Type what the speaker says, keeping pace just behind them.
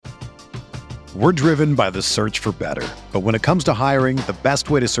We're driven by the search for better. But when it comes to hiring, the best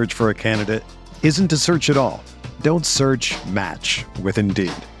way to search for a candidate isn't to search at all. Don't search, match with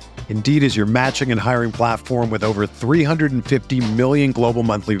Indeed. Indeed is your matching and hiring platform with over 350 million global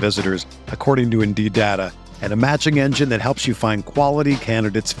monthly visitors, according to Indeed data, and a matching engine that helps you find quality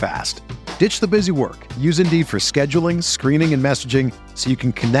candidates fast. Ditch the busy work. Use Indeed for scheduling, screening, and messaging so you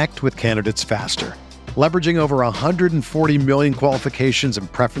can connect with candidates faster. Leveraging over 140 million qualifications and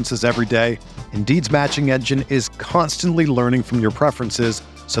preferences every day, Indeed's matching engine is constantly learning from your preferences,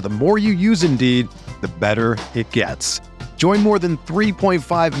 so the more you use Indeed, the better it gets. Join more than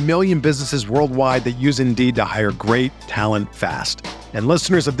 3.5 million businesses worldwide that use Indeed to hire great talent fast. And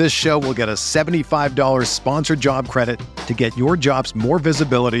listeners of this show will get a $75 sponsored job credit to get your jobs more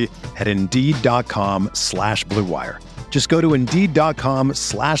visibility at Indeed.com/Blue Wire. Just go to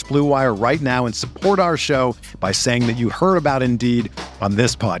Indeed.com/Blue Wire right now and support our show by saying that you heard about Indeed on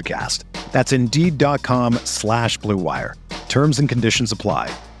this podcast. That's Indeed.com/Blue Wire. Terms and conditions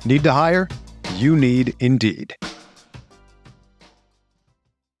apply. Need to hire? You need Indeed.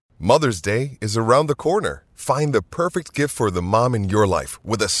 Mother's Day is around the corner. Find the perfect gift for the mom in your life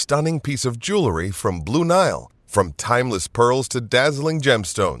with a stunning piece of jewelry from Blue Nile. From timeless pearls to dazzling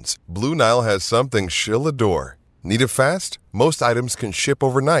gemstones, Blue Nile has something she'll adore. Need it fast? Most items can ship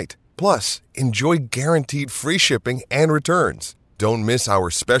overnight. Plus, enjoy guaranteed free shipping and returns. Don't miss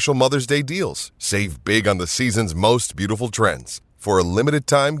our special Mother's Day deals. Save big on the season's most beautiful trends. For a limited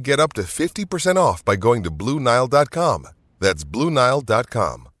time, get up to 50% off by going to BlueNile.com. That's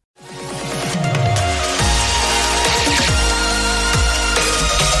BlueNile.com.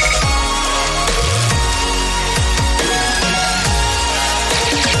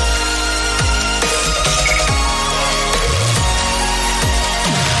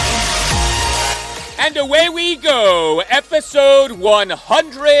 And away we go, episode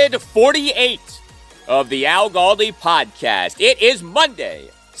 148 of the Al Galdi podcast. It is Monday,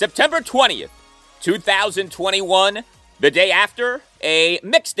 September 20th, 2021, the day after a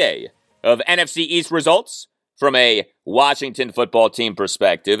mixed day of NFC East results from a Washington football team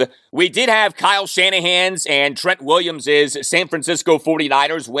perspective. We did have Kyle Shanahan's and Trent Williams' San Francisco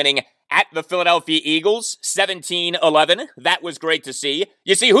 49ers winning at the Philadelphia Eagles, 17-11. That was great to see.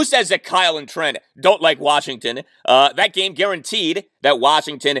 You see, who says that Kyle and Trent don't like Washington? That game guaranteed that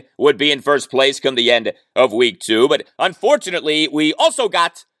Washington would be in first place come the end of week 2. But unfortunately, we also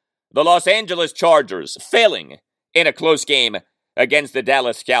got the Los Angeles Chargers failing in a close game against the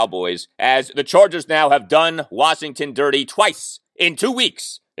Dallas Cowboys, as the Chargers now have done Washington dirty twice in 2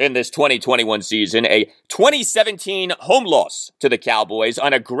 weeks. In this 2021 season, a 2017 home loss to the Cowboys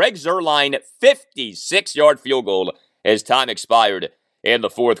on a Greg Zuerlein 56-yard field goal as time expired in the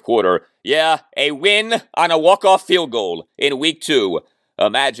fourth quarter. Yeah, a win on a walk-off field goal in week 2.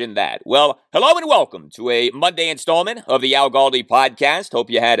 Imagine that. Well, hello and welcome to a Monday installment of the Al Galdi podcast. Hope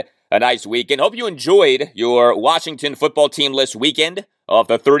you had a nice weekend. Hope you enjoyed your Washington football team-less weekend of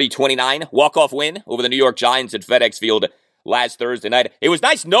the 30-29 walk-off win over the New York Giants at FedEx Field last Thursday night. It was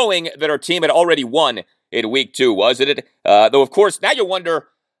nice knowing that our team had already won in week 2, wasn't it? Though, of course, now you wonder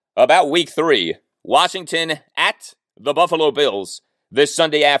about week 3. Washington at the Buffalo Bills this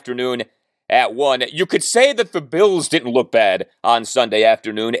Sunday afternoon at 1. You could say that the Bills didn't look bad on Sunday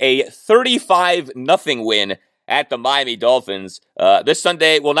afternoon. A 35-0 win at the Miami Dolphins. This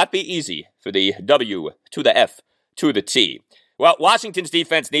Sunday will not be easy for the W to the F to the T. Well, Washington's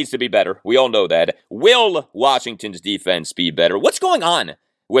defense needs to be better. We all know that. Will Washington's defense be better? What's going on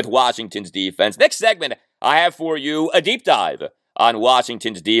with Washington's defense? Next segment, I have for you a deep dive on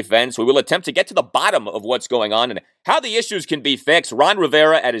Washington's defense. We will attempt to get to the bottom of what's going on and how the issues can be fixed. Ron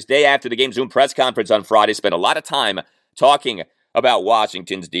Rivera, at his day after the game Zoom press conference on Friday, spent a lot of time talking about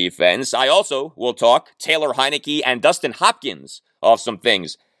Washington's defense. I also will talk Taylor Heinicke and Dustin Hopkins off some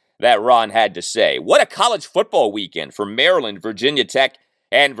things that Ron had to say. What a college football weekend for Maryland, Virginia Tech,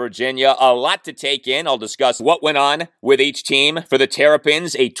 and Virginia. A lot to take in. I'll discuss what went on with each team. For the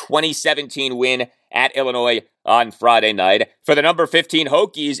Terrapins, a 2017 win at Illinois on Friday night. For the number 15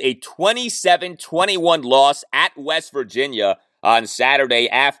 Hokies, a 27-21 loss at West Virginia on Saturday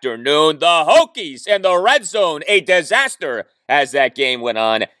afternoon. The Hokies in the red zone, a disaster as that game went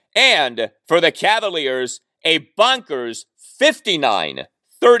on. And for the Cavaliers, a bonkers 59-39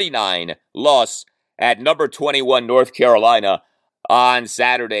 loss at number 21 North Carolina on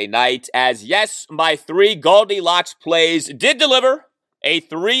Saturday night. As yes, my 3 Goldilocks plays did deliver a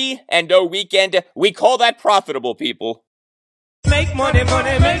 3-0 weekend. We call that profitable, people. Make money,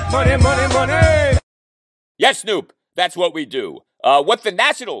 money, make money, money, money. Yes, Snoop, that's what we do. What the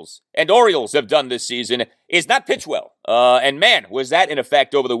Nationals and Orioles have done this season is not pitch well. And man, was that in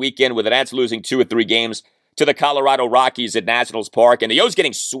effect over the weekend with the Nats losing 2 or 3 games to the Colorado Rockies at Nationals Park, and the O's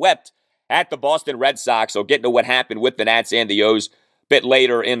getting swept at the Boston Red Sox. So getting to what happened with the Nats and the O's a bit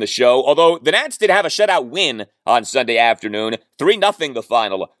later in the show. Although the Nats did have a shutout win on Sunday afternoon, 3-0 the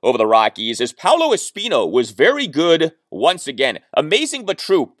final over the Rockies, as Paolo Espino was very good once again. Amazing but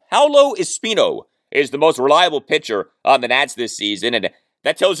true. Paolo Espino is the most reliable pitcher on the Nats this season, and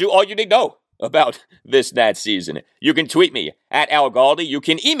that tells you all you need to know about this Nats season. You can tweet me at Al Galdi. You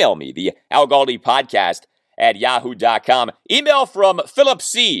can email me, the Al Galdi podcast at yahoo.com. Email from Philip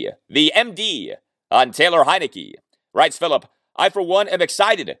C., the MD, on Taylor Heinicke. Writes Philip, I, for one, am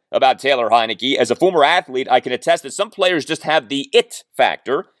excited about Taylor Heinicke. As a former athlete, I can attest that some players just have the it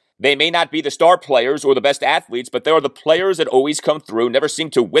factor. They may not be the star players or the best athletes, but they are the players that always come through, never seem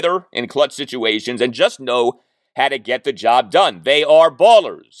to wither in clutch situations, and just know how to get the job done. They are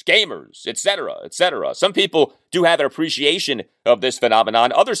ballers, gamers, etc., etc. Some people do have an appreciation of this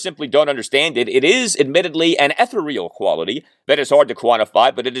phenomenon. Others simply don't understand it. It is admittedly an ethereal quality that is hard to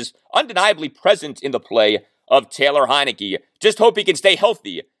quantify, but it is undeniably present in the play of Taylor Heinicke. Just hope he can stay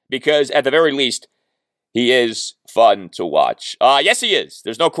healthy, because at the very least, he is fun to watch. Yes, he is.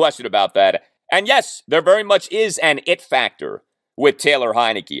 There's no question about that. And yes, there very much is an it factor with Taylor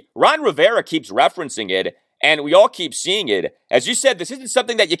Heinicke. Ron Rivera keeps referencing it, and we all keep seeing it. As you said, this isn't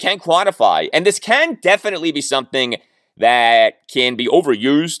something that you can quantify, and this can definitely be something that can be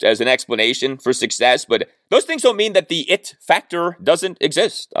overused as an explanation for success, but those things don't mean that the it factor doesn't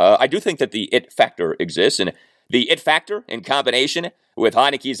exist. I do think that the it factor exists, and the it factor in combination with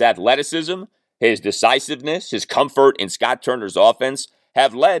Heinicke's athleticism, his decisiveness, his comfort in Scott Turner's offense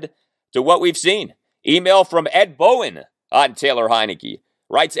have led to what we've seen. Email from Ed Bowen on Taylor Heinicke.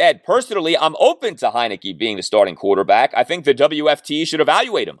 Writes Ed, personally, I'm open to Heinicke being the starting quarterback. I think the WFT should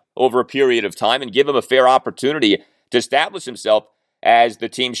evaluate him over a period of time and give him a fair opportunity to establish himself, as the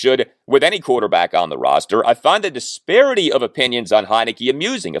team should with any quarterback on the roster. I find the disparity of opinions on Heinicke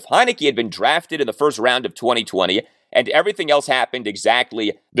amusing. If Heinicke had been drafted in the first round of 2020 and everything else happened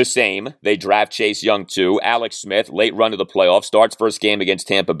exactly the same, they draft Chase Young too, Alex Smith, late run of the playoffs, starts first game against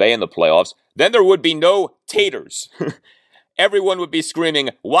Tampa Bay in the playoffs, then there would be no taters. Everyone would be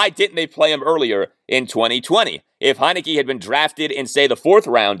screaming, why didn't they play him earlier in 2020? If Heinicke had been drafted in, say, the 4th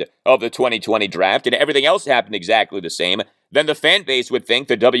round of the 2020 draft and everything else happened exactly the same, then the fan base would think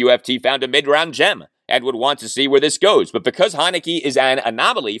the WFT found a mid-round gem and would want to see where this goes. But because Heinicke is an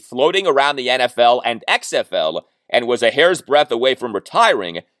anomaly floating around the NFL and XFL and was a hair's breadth away from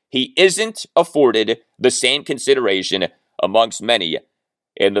retiring, he isn't afforded the same consideration amongst many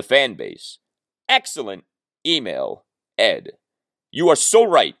in the fan base. Excellent email, Ed. You are so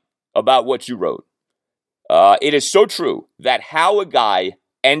right about what you wrote. It is so true that how a guy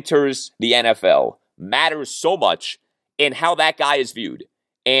enters the NFL matters so much in how that guy is viewed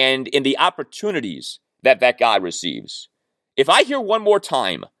and in the opportunities that that guy receives. If I hear one more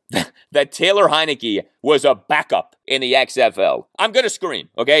time that Taylor Heinicke was a backup in the XFL, I'm going to scream,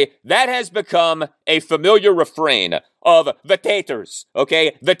 okay? That has become a familiar refrain of the taters,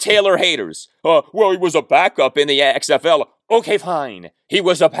 okay? The Taylor haters. Well, he was a backup in the XFL. Okay, fine. He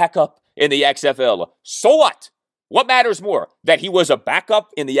was a backup in the XFL. So what? What matters more, that he was a backup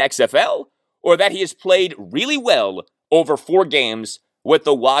in the XFL or that he has played really well over 4 games with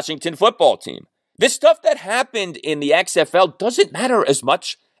the Washington football team? This stuff that happened in the XFL doesn't matter as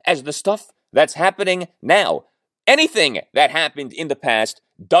much as the stuff that's happening now. Anything that happened in the past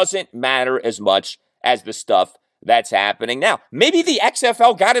doesn't matter as much as the stuff that's happening now. Maybe the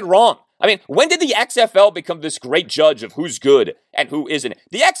XFL got it wrong. I mean, when did the XFL become this great judge of who's good and who isn't?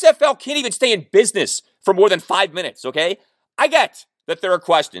 The XFL can't even stay in business for more than 5 minutes, okay? I get that there are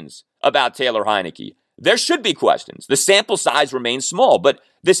questions about Taylor Heinicke. There should be questions. The sample size remains small, but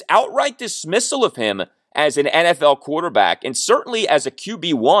this outright dismissal of him as an NFL quarterback, and certainly as a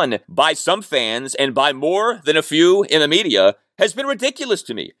QB1 by some fans and by more than a few in the media, has been ridiculous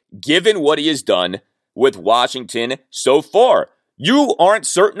to me, given what he has done with Washington so far. You aren't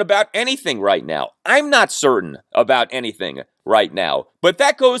certain about anything right now. I'm not certain about anything right now. But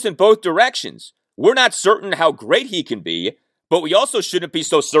that goes in both directions. We're not certain how great he can be, but we also shouldn't be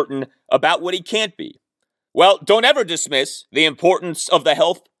so certain about what he can't be. Well, don't ever dismiss the importance of the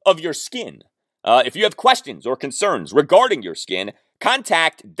health of your skin. If you have questions or concerns regarding your skin,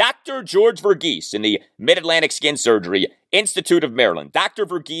 contact Dr. George Verghese in the Mid-Atlantic Skin Surgery Institute of Maryland. Dr.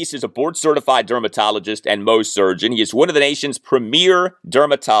 Verghese is a board-certified dermatologist and Mohs surgeon. He is one of the nation's premier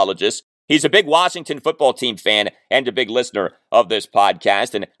dermatologists. He's a big Washington football team fan and a big listener of this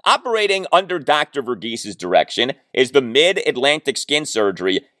podcast. And operating under Dr. Verghese's direction is the Mid-Atlantic Skin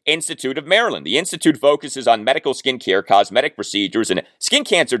Surgery Institute of Maryland. The institute focuses on medical skin care, cosmetic procedures, and skin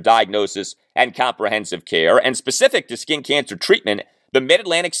cancer diagnosis and comprehensive care. And specific to skin cancer treatment, the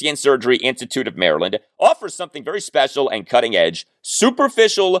Mid-Atlantic Skin Surgery Institute of Maryland offers something very special and cutting-edge: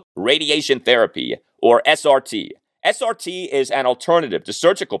 superficial radiation therapy, or SRT. SRT is an alternative to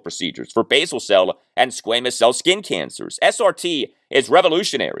surgical procedures for basal cell and squamous cell skin cancers. SRT is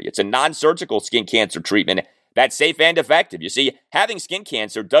revolutionary. It's a non-surgical skin cancer treatment that's safe and effective. You see, having skin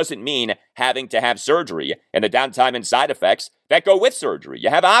cancer doesn't mean having to have surgery and the downtime and side effects that go with surgery. You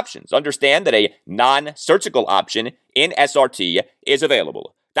have options. Understand that a non-surgical option in SRT is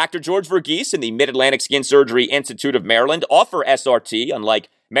available. Dr. George Verghese and the Mid-Atlantic Skin Surgery Institute of Maryland offer SRT, unlike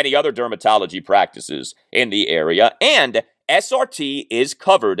many other dermatology practices in the area, and SRT is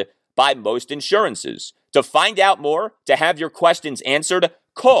covered by most insurances. To find out more, to have your questions answered,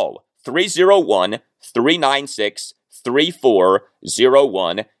 call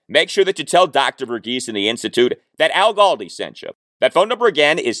 301-396-3401. Make sure that you tell Dr. Verghese and the Institute that Al Galdi sent you. That phone number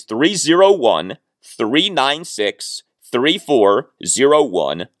again is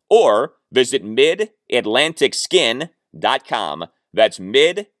 301-396-3401, or visit midatlanticskin.com. That's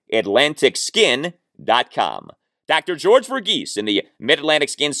midatlanticskin.com. Dr. George Verghese in the Mid-Atlantic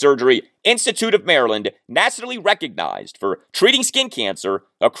Skin Surgery Institute of Maryland, nationally recognized for treating skin cancer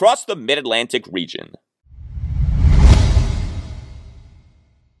across the Mid-Atlantic region.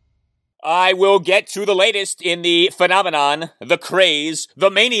 I will get to the latest in the phenomenon, the craze, the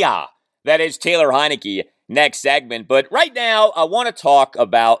mania that is Taylor Heinicke next segment. But right now, I want to talk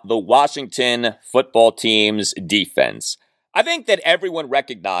about the Washington football team's defense. I think that everyone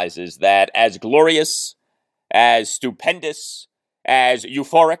recognizes that as glorious, as stupendous, as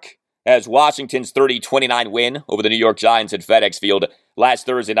euphoric as Washington's 30-29 win over the New York Giants at FedEx Field last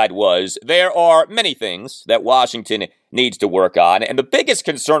Thursday night was, there are many things that Washington needs to work on. And the biggest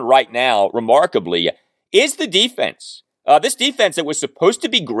concern right now, remarkably, is the defense. This defense that was supposed to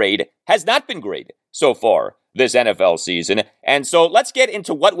be great has not been great so far this NFL season. And so let's get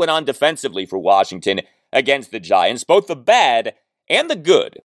into what went on defensively for Washington against the Giants, both the bad and the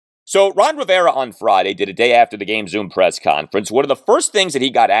good. So Ron Rivera on Friday did a day after the game Zoom press conference. One of the first things that he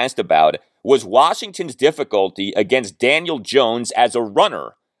got asked about was Washington's difficulty against Daniel Jones as a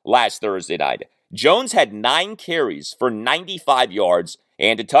runner last Thursday night. Jones had 9 carries for 95 yards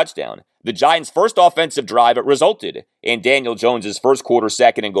and a touchdown. The Giants' first offensive drive resulted in Daniel Jones' first quarter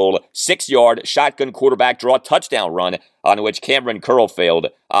second and goal, 6-yard shotgun quarterback draw touchdown run on which Cameron Curl failed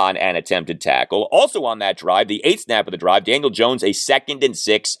on an attempted tackle. Also on that drive, the 8th snap of the drive, Daniel Jones, a 2nd and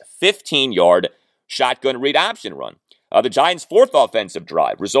 6, 15-yard shotgun read option run. The Giants' fourth offensive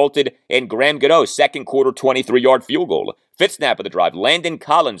drive resulted in Graham Gano's second quarter 23-yard field goal. 5th snap of the drive, Landon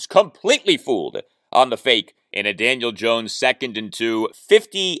Collins completely fooled on the fake in a Daniel Jones 2nd and 2,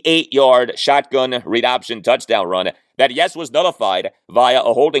 58-yard shotgun read option touchdown run that, yes, was nullified via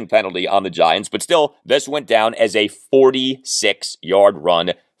a holding penalty on the Giants, but still, this went down as a 46-yard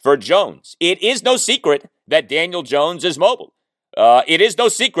run for Jones. It is no secret that Daniel Jones is mobile. It is no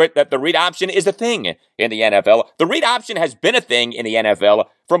secret that the read option is a thing in the NFL. The read option has been a thing in the NFL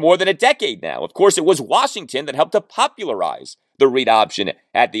for more than a decade now. Of course, it was Washington that helped to popularize the read option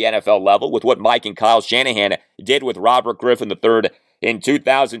at the NFL level with what Mike and Kyle Shanahan did with Robert Griffin III in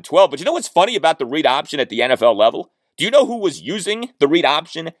 2012. But you know what's funny about the read option at the NFL level? Do you know who was using the read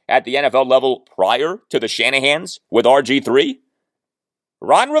option at the NFL level prior to the Shanahans with RG3?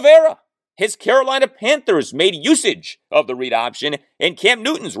 Ron Rivera. His Carolina Panthers made usage of the read option in Cam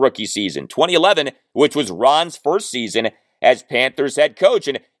Newton's rookie season, 2011, which was Ron's first season as Panthers head coach.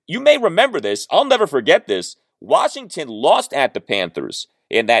 And you may remember this. I'll never forget this. Washington lost at the Panthers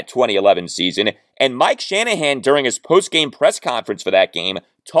in that 2011 season, and Mike Shanahan, during his post-game press conference for that game,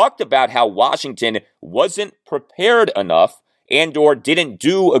 talked about how Washington wasn't prepared enough and or didn't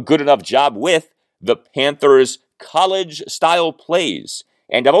do a good enough job with the Panthers' college-style plays.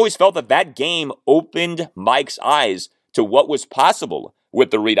 And I've always felt that that game opened Mike's eyes to what was possible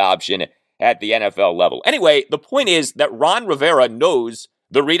with the read option at the NFL level. Anyway, the point is that Ron Rivera knows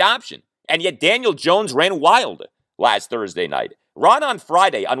the read option. And yet Daniel Jones ran wild last Thursday night. Ron on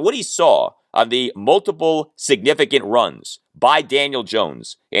Friday, on what he saw on the multiple significant runs by Daniel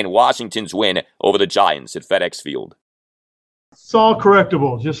Jones in Washington's win over the Giants at FedEx Field. It's all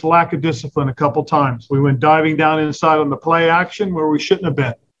correctable, just lack of discipline a couple times. We went diving down inside on the play action where we shouldn't have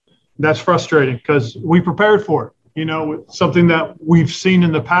been. That's frustrating because we prepared for it. You know, something that we've seen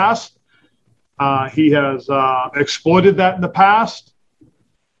in the past. He has exploited that in the past.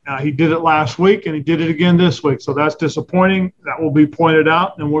 He did it last week, and he did it again this week. So that's disappointing. That will be pointed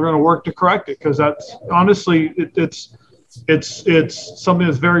out, and we're going to work to correct it, because that's honestly it's something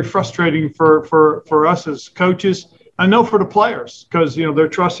that's very frustrating for us as coaches. I know for the players, because they're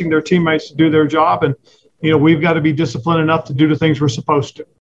trusting their teammates to do their job, and we've got to be disciplined enough to do the things we're supposed to.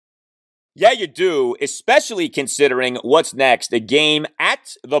 Yeah, you do, especially considering what's next. A game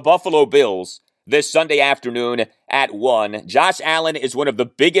at the Buffalo Bills this Sunday afternoon at 1. Josh Allen is one of the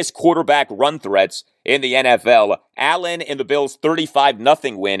biggest quarterback run threats in the NFL. Allen in the Bills'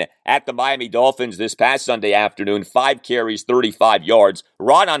 35-0 win at the Miami Dolphins this past Sunday afternoon. 5 carries, 35 yards.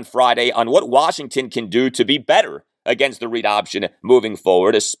 Ron on Friday on what Washington can do to be better against the read option moving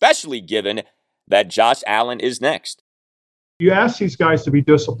forward, especially given that Josh Allen is next. You ask these guys to be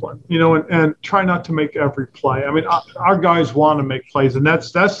disciplined, and try not to make every play. I mean, our guys want to make plays, and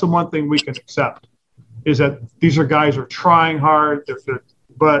that's the one thing we can accept, is that these are guys who are trying hard,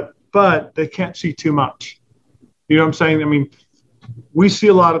 but they can't see too much. You know what I'm saying? I mean, we see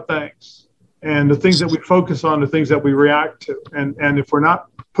a lot of things, and the things that we focus on, the things that we react to, and if we're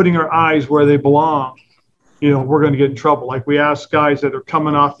not putting our eyes where they belong, we're going to get in trouble. Like we ask guys that are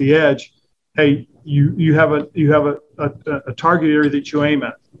coming off the edge, hey, you have a target area that you aim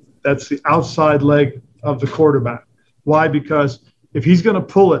at. That's the outside leg of the quarterback. Why? Because if he's going to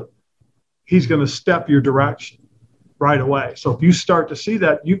pull it, he's going to step your direction right away. So if you start to see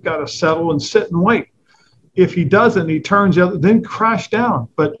that, you've got to settle and sit and wait. If he doesn't, he turns the other, then crash down.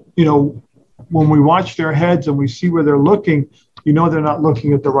 But, when we watch their heads and we see where they're looking, they're not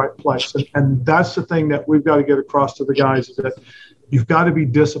looking at the right place. And that's the thing that we've got to get across to the guys, is that you've got to be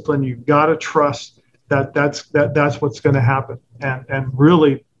disciplined. You've got to trust that's what's going to happen. And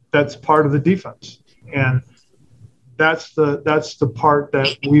really, that's part of the defense. And that's the part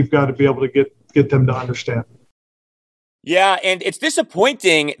that we've got to be able to get them to understand. Yeah, and it's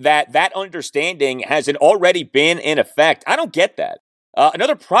disappointing that understanding hasn't already been in effect. I don't get that.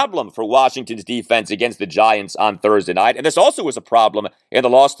 Another problem for Washington's defense against the Giants on Thursday night, and this also was a problem in the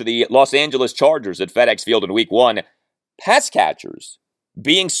loss to the Los Angeles Chargers at FedEx Field in Week 1, pass catchers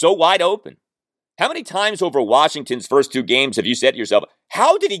being so wide open. How many times over Washington's first 2 games have you said to yourself,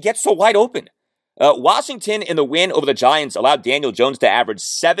 how did he get so wide open? Washington in the win over the Giants allowed Daniel Jones to average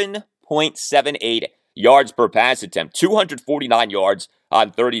 7.78 yards per pass attempt, 249 yards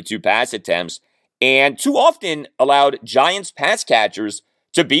on 32 pass attempts, and too often allowed Giants pass catchers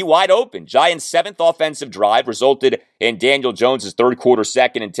to be wide open. Giants' 7th offensive drive resulted in Daniel Jones' third quarter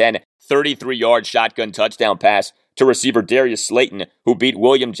 2nd and 10, 33-yard shotgun touchdown pass to receiver Darius Slayton, who beat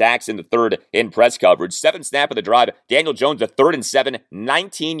William Jackson III in press coverage. 7th snap of the drive, Daniel Jones, a 3rd and 7,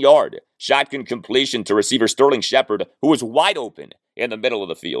 19-yard shotgun completion to receiver Sterling Shepard, who was wide open in the middle of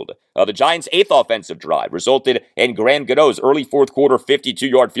the field. The Giants' 8th offensive drive resulted in Graham Gano's early 4th quarter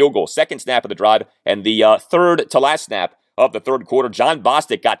 52-yard field goal. 2nd snap of the drive, and the 3rd to last snap of the 3rd quarter, John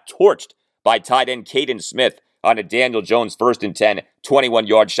Bostic got torched by tight end Caden Smith on a Daniel Jones 1st and 10,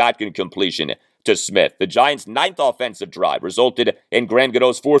 21-yard shotgun completion to Smith. The Giants' 9th offensive drive resulted in Graham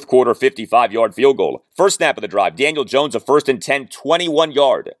Gano's 4th quarter 55-yard field goal. First snap of the drive, Daniel Jones, a 1st and 10,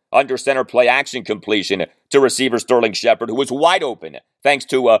 21-yard under center play action completion to receiver Sterling Shepard, who was wide open thanks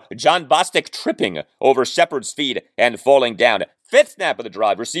to John Bostic tripping over Shepard's feet and falling down. 5th snap of the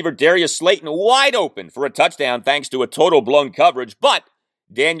drive, receiver Darius Slayton wide open for a touchdown thanks to a total blown coverage, but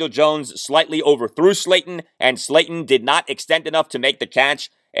Daniel Jones slightly overthrew Slayton, and Slayton did not extend enough to make the catch,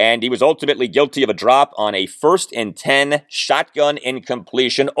 and he was ultimately guilty of a drop on a 1st and 10 shotgun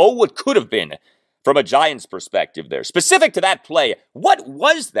incompletion. Oh, what could have been from a Giants perspective there. Specific to that play, what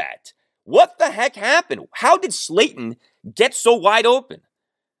was that? What the heck happened? How did Slayton get so wide open?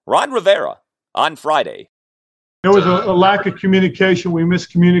 Ron Rivera on Friday. There was a lack of communication. We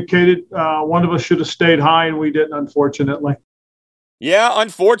miscommunicated. One of us should have stayed high, and we didn't, unfortunately. Yeah,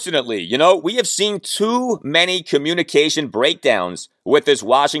 unfortunately. We have seen too many communication breakdowns with this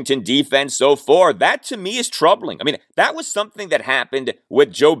Washington defense so far. That, to me, is troubling. I mean, that was something that happened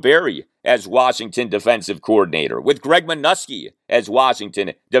with Joe Barry as Washington defensive coordinator, with Greg Manusky as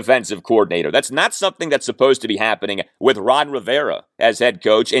Washington defensive coordinator. That's not something that's supposed to be happening with Ron Rivera as head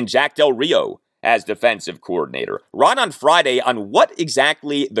coach and Jack Del Rio as defensive coordinator. Ron on Friday on what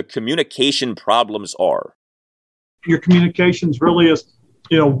exactly the communication problems are. Your communications really is,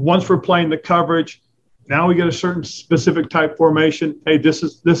 once we're playing the coverage, now we get a certain specific type formation. Hey, this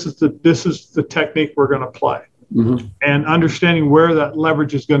is the technique we're going to play, and understanding where that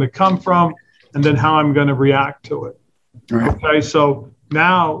leverage is going to come from, and then how I'm going to react to it. Right. Okay, so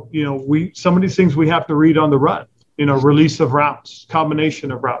now some of these things we have to read on the run. Release of routes,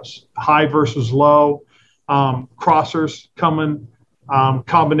 combination of routes, high versus low, crossers coming.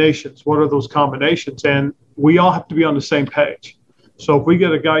 combinations. What are those combinations? And we all have to be on the same page. So if we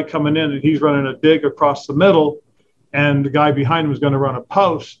get a guy coming in and he's running a dig across the middle and the guy behind him is going to run a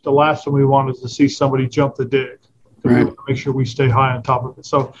post, the last thing we want is to see somebody jump the dig. Right. We want to make sure we stay high on top of it.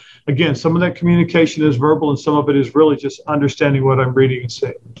 So, again, some of that communication is verbal and some of it is really just understanding what I'm reading and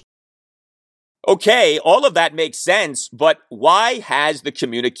seeing. Okay, all of that makes sense, but why has the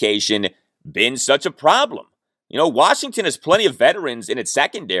communication been such a problem? You know, Washington has plenty of veterans in its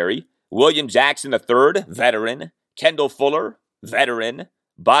secondary. William Jackson III, veteran. Kendall Fuller, veteran.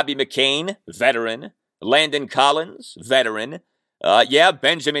 Bobby McCain, veteran. Landon Collins, veteran.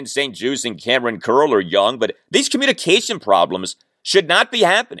 Benjamin St-Juste and Cameron Curl are young, but these communication problems should not be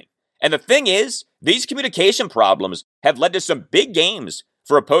happening. And the thing is, these communication problems have led to some big games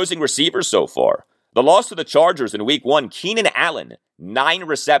for opposing receivers so far. The loss to the Chargers in Week 1, Keenan Allen, 9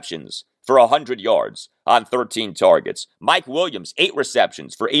 receptions for 100 yards on 13 targets. Mike Williams, 8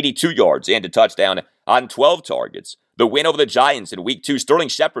 receptions for 82 yards and a touchdown on 12 targets. The win over the Giants in Week 2, Sterling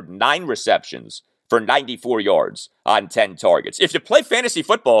Shepard, 9 receptions for 94 yards on 10 targets. If you play fantasy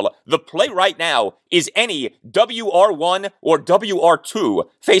football, the play right now is any WR1 or WR2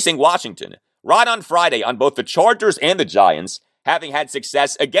 facing Washington. Right on Friday on both the Chargers and the Giants, having had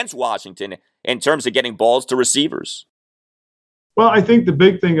success against Washington in terms of getting balls to receivers. Well, I think the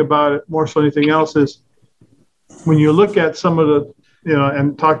big thing about it, more so than anything else, is when you look at some of the,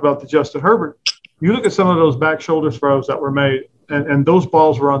 and talk about the Justin Herbert, you look at some of those back shoulder throws that were made, and those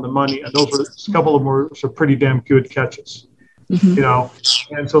balls were on the money, and a couple of them were some pretty damn good catches,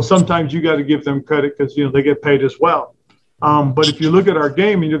 And so sometimes you got to give them credit because, they get paid as well. But if you look at our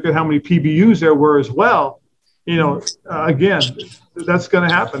game and you look at how many PBUs there were as well, again, that's going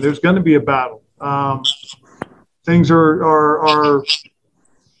to happen. There's going to be a battle. Things are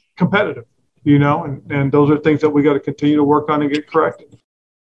competitive, and those are things that we got to continue to work on and get corrected.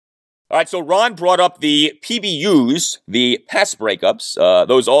 All right, so Ron brought up the PBUs, the pass breakups.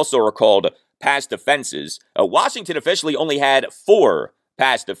 Those also are called pass defenses. Washington officially only had 4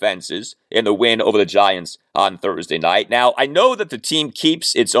 pass defenses in the win over the Giants on Thursday night. Now, I know that the team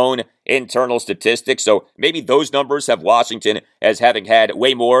keeps its own internal statistics, so maybe those numbers have Washington as having had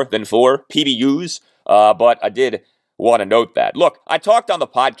way more than 4 PBUs, but I did want to note that. Look, I talked on the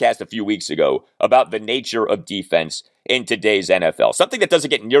podcast a few weeks ago about the nature of defense in today's NFL. Something that doesn't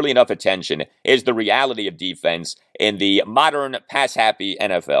get nearly enough attention is the reality of defense in the modern pass-happy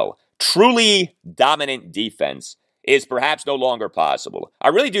NFL. Truly dominant defense is perhaps no longer possible. I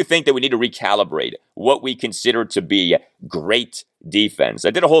really do think that we need to recalibrate what we consider to be great defense.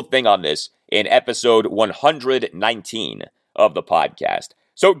 I did a whole thing on this in episode 119 of the podcast.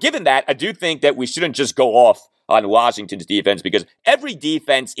 So given that, I do think that we shouldn't just go off on Washington's defense because every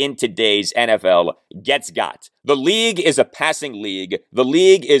defense in today's NFL gets got. The league is a passing league. The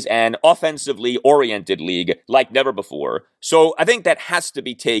league is an offensively oriented league like never before. So I think that has to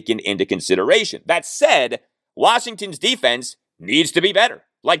be taken into consideration. That said, Washington's defense needs to be better.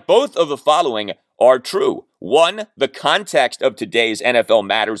 Like both of the following are true. 1, the context of today's NFL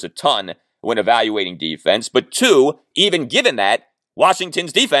matters a ton when evaluating defense. But 2, even given that,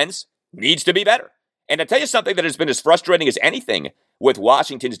 Washington's defense needs to be better. And to tell you something that has been as frustrating as anything with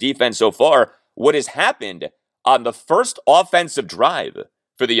Washington's defense so far, what has happened on the first offensive drive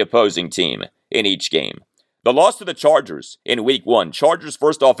for the opposing team in each game. The loss to the Chargers in Week 1, Chargers'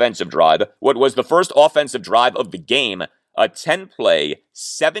 first offensive drive, what was the first offensive drive of the game, a 10-play,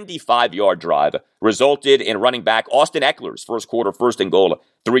 75-yard drive, resulted in running back Austin Eckler's first quarter, first and goal,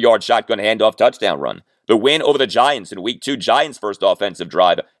 3-yard shotgun handoff touchdown run. The win over the Giants in Week 2, Giants' first offensive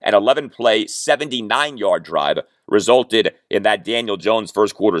drive, an 11-play, 79-yard drive, resulted in that Daniel Jones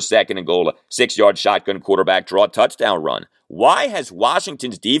first quarter, second and goal, 6-yard shotgun quarterback draw touchdown run. Why has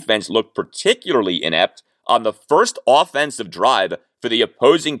Washington's defense looked particularly inept on the first offensive drive for the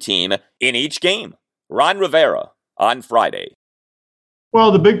opposing team in each game? Ron Rivera on Friday.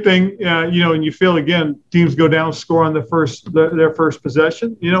 Well, the big thing, and you feel, again, teams go down, score on their first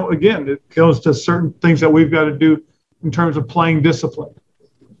possession. Again, it goes to certain things that we've got to do in terms of playing discipline.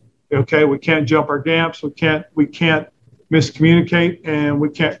 Okay, we can't jump our gaps, we can't miscommunicate, and we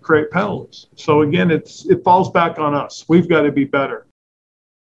can't create penalties. So, again, it falls back on us. We've got to be better.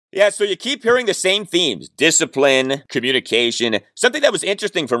 Yeah, so you keep hearing the same themes: discipline, communication. Something that was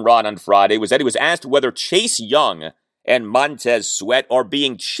interesting from Ron on Friday was that he was asked whether Chase Young and Montez Sweat are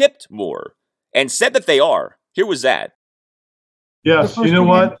being chipped more, and said that they are. Here was that. Yes, you know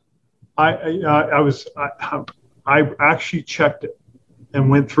what? I actually checked it and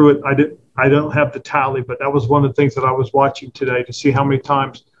went through it. I don't have the tally, but that was one of the things that I was watching today to see how many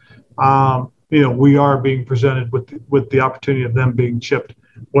times we are being presented with the opportunity of them being chipped,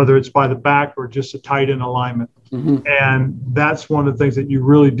 whether it's by the back or just a tight end alignment. Mm-hmm. And that's one of the things that you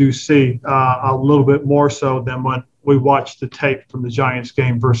really do see a little bit more so than when we watched the tape from the Giants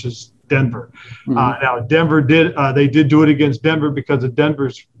game versus Denver. Mm-hmm. Now, Denver they did do it against Denver because of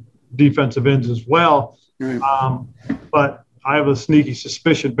Denver's defensive ends as well. Mm-hmm. But I have a sneaky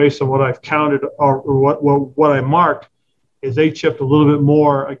suspicion based on what I've counted or what I marked is they chipped a little bit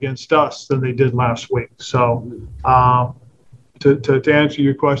more against us than they did last week. So to answer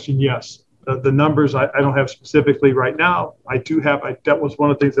your question, yes. The numbers I don't have specifically right now. I do have. That was one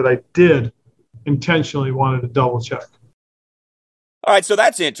of the things that I did intentionally wanted to double check. All right, so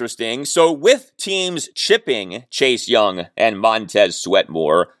that's interesting. So with teams chipping Chase Young and Montez Sweat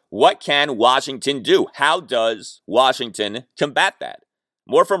more, what can Washington do? How does Washington combat that?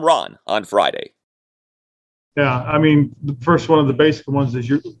 More from Ron on Friday. Yeah, I mean, the first one of the basic ones is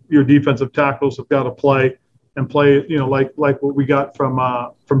your defensive tackles have got to play, like what we got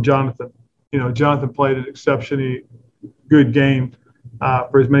from Jonathan. Jonathan played an exceptionally good game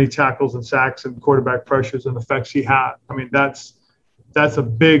for as many tackles and sacks and quarterback pressures and effects he had. I mean, that's a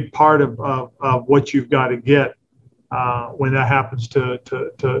big part of what you've got to get when that happens to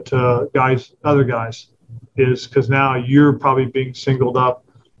other guys, is because now you're probably being singled up,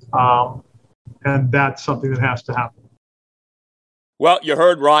 and that's something that has to happen. Well, you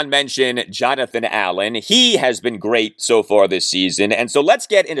heard Ron mention Jonathan Allen. He has been great so far this season. And so let's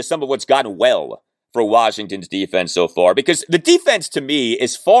get into some of what's gone well for Washington's defense so far, because the defense to me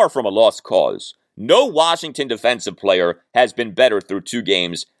is far from a lost cause. No Washington defensive player has been better through 2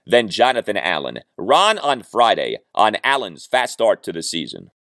 games than Jonathan Allen. Ron on Friday on Allen's fast start to the season.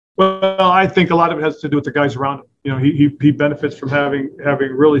 Well, I think a lot of it has to do with the guys around him. He benefits from having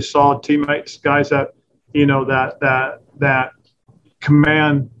really solid teammates, guys that, that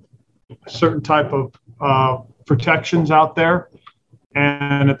command a certain type of protections out there,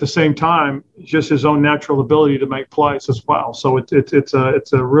 and at the same time, just his own natural ability to make plays as well. So it's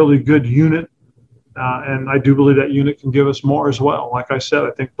a really good unit, and I do believe that unit can give us more as well. Like I said,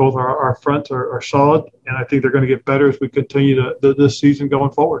 I think both our fronts are solid, and I think they're going to get better as we continue this season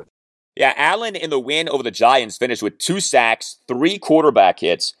going forward. Yeah, Allen in the win over the Giants finished with 2 sacks, 3 quarterback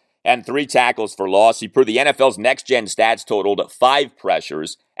hits, and 3 tackles for loss. He, per the NFL's next-gen stats, totaled 5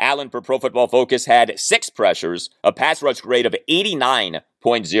 pressures. Allen, per Pro Football Focus, had 6 pressures, a pass rush grade of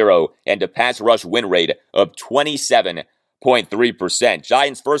 89.0, and a pass rush win rate of 27.3%.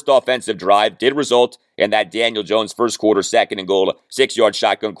 Giants' first offensive drive did result in that Daniel Jones first quarter, second and goal, 6-yard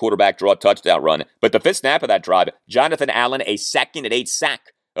shotgun quarterback draw touchdown run. But the 5th snap of that drive, Jonathan Allen, a 2nd and 8 sack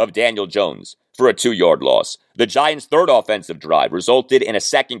of Daniel Jones for a 2-yard loss. The Giants' third offensive drive resulted in a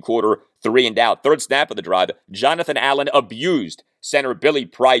second quarter 3 and out. 3rd snap of the drive, Jonathan Allen abused center Billy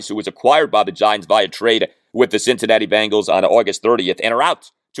Price, who was acquired by the Giants via trade with the Cincinnati Bengals on August 30th, and are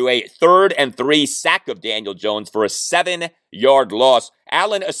out to a 3rd and 3 sack of Daniel Jones for a 7-yard loss.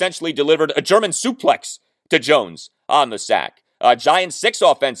 Allen essentially delivered a German suplex to Jones on the sack. Giants'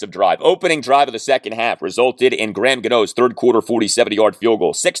 6th offensive drive, opening drive of the second half, resulted in Graham Gano's third quarter 47-yard field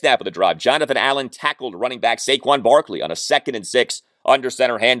goal. 6th snap of the drive, Jonathan Allen tackled running back Saquon Barkley on a 2nd and 6 under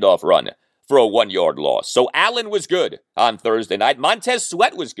center handoff run for a 1-yard loss. So Allen was good on Thursday night. Montez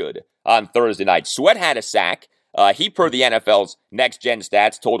Sweat was good on Thursday night. Sweat had a sack. He, per the NFL's next-gen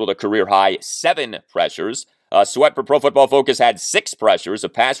stats, totaled a career-high 7 pressures. Sweat, per Pro Football Focus, had 6 pressures, a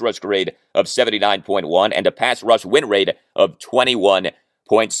pass rush grade of 79.1, and a pass rush win rate of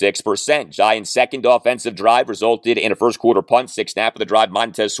 21.6%. Giants' second offensive drive resulted in a first quarter punt. 6th snap of the drive,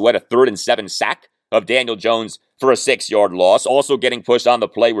 Montez Sweat, a 3rd and 7 sack of Daniel Jones for a 6-yard loss. Also getting pushed on the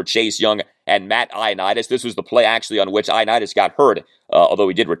play were Chase Young and Matt Ioannidis. This was the play actually on which Ioannidis got hurt, although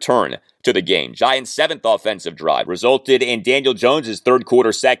he did return to the game. Giants' 7th offensive drive resulted in Daniel Jones' third quarter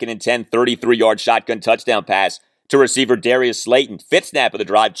 2nd and 10 33-yard shotgun touchdown pass to receiver Darius Slayton. 5th snap of the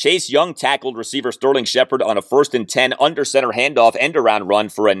drive, Chase Young tackled receiver Sterling Shepard on a 1st and 10 under center handoff end-around run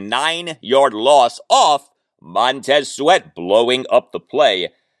for a 9-yard loss off Montez Sweat, blowing up the play,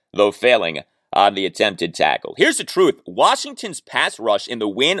 though failing on the attempted tackle. Here's the truth. Washington's pass rush in the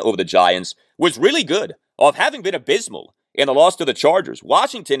win over the Giants was really good, off having been abysmal in the loss to the Chargers.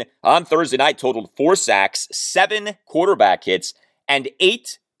 Washington on Thursday night totaled 4 sacks, 7 quarterback hits, and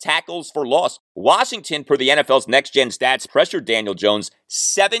 8 tackles for loss. Washington, per the NFL's next-gen stats, pressured Daniel Jones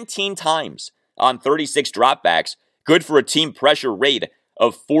 17 times on 36 dropbacks, good for a team pressure rate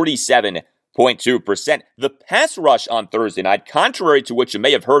of 47.2%. The pass rush on Thursday night, contrary to what you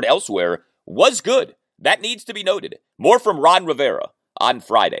may have heard elsewhere, was good. That needs to be noted. More from Ron Rivera on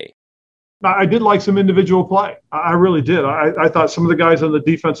Friday. I did like some individual play. I really did. I thought some of the guys on the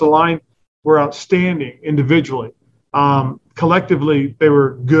defensive line were outstanding individually. Collectively, they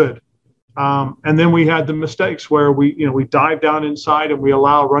were good. And then we had the mistakes where we dive down inside and we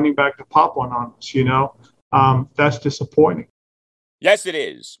allow running back to pop one on us. That's disappointing. Yes, it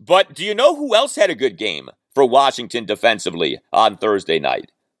is. But do you know who else had a good game for Washington defensively on Thursday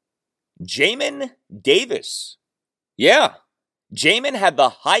night? Jamin Davis. Yeah, Jamin had the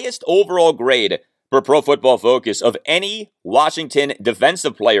highest overall grade per Pro Football Focus of any Washington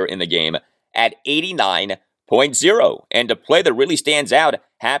defensive player in the game at 89.0. And a play that really stands out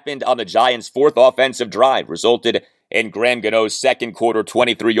happened on the Giants' fourth offensive drive, resulted in Graham Gano's second quarter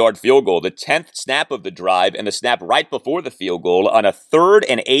 23-yard field goal, the 10th snap of the drive, and the snap right before the field goal on a 3rd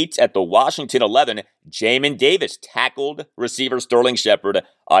and 8 at the Washington 11. Jamin Davis tackled receiver Sterling Shepard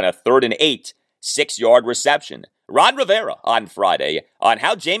on a 3rd and 8, 6-yard reception. Ron Rivera on Friday on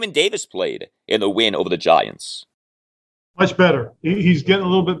how Jamin Davis played in the win over the Giants. Much better. He's getting a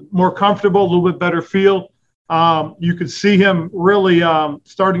little bit more comfortable, a little bit better feel. You could see him really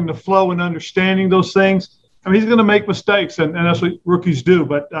starting to flow and understanding those things. I mean, he's going to make mistakes, and that's what rookies do.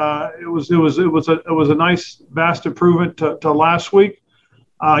 But it was a nice, vast improvement to last week.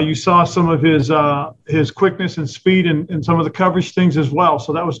 You saw some of his quickness and speed and some of the coverage things as well.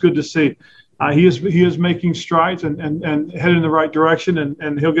 So that was good to see. He is making strides and heading in the right direction,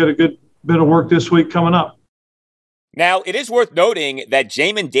 and he'll get a good bit of work this week coming up. Now, it is worth noting that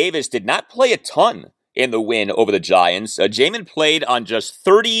Jamin Davis did not play a ton in the win over the Giants. Jamin played on just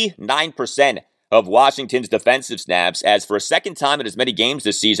 39% of Washington's defensive snaps, as for a second time in as many games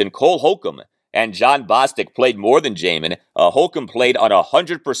this season, Cole Holcomb and John Bostic played more than Jamin. Holcomb played on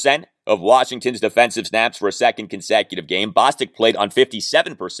 100% of Washington's defensive snaps for a second consecutive game. Bostic played on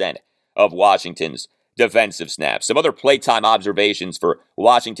 57% of Washington's defensive snaps. Some other playtime observations for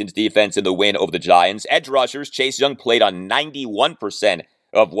Washington's defense in the win over the Giants. Edge rushers, Chase Young played on 91%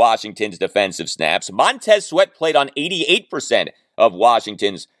 of Washington's defensive snaps. Montez Sweat played on 88% of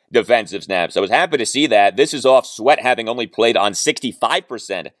Washington's defensive snaps. I was happy to see that. This is off Sweat having only played on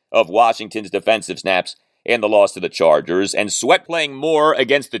 65% of Washington's defensive snaps in the loss to the Chargers. And Sweat playing more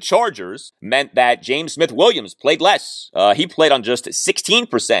against the Chargers meant that James Smith-Williams played less. He played on just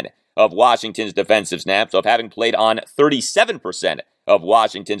 16% of Washington's defensive snaps, of having played on 37% of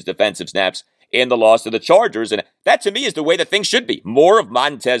Washington's defensive snaps in the loss to the Chargers. And that, to me, is the way that things should be. More of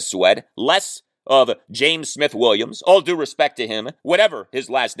Montez Sweat, less of James Smith-Williams. All due respect to him, whatever his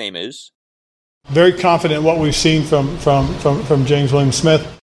last name is. Very confident in what we've seen from James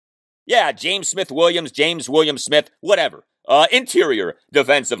Williams-Smith. Yeah, James Smith-Williams, James Williams-Smith, whatever. Interior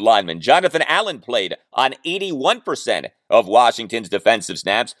defensive lineman Jonathan Allen played on 81% of Washington's defensive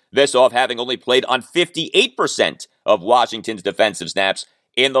snaps. This off having only played on 58% of Washington's defensive snaps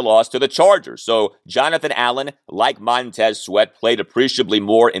in the loss to the Chargers. So Jonathan Allen, like Montez Sweat, played appreciably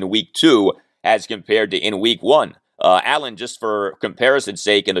more in Week 2 as compared to in Week 1. Allen, just for comparison's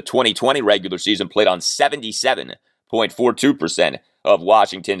sake, in the 2020 regular season played on 77.42% of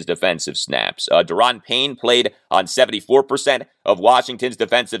Washington's defensive snaps. Daron Payne played on 74% of Washington's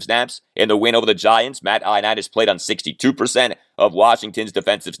defensive snaps in the win over the Giants. Matt Ioannidis played on 62% of Washington's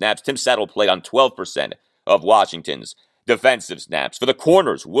defensive snaps. Tim Settle played on 12% of Washington's defensive snaps. For the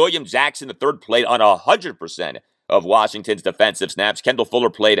corners, William Jackson III played on 100% of Washington's defensive snaps. Kendall Fuller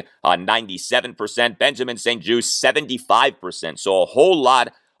played on 97%. Benjamin St-Juste, 75%. So a whole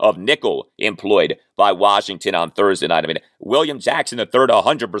lot of nickel employed by Washington on Thursday night. I mean, William Jackson III,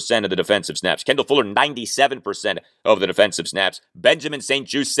 100% of the defensive snaps. Kendall Fuller, 97% of the defensive snaps. Benjamin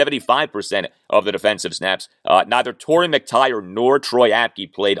St-Juste, 75% of the defensive snaps. Neither Torrey McTyer nor Troy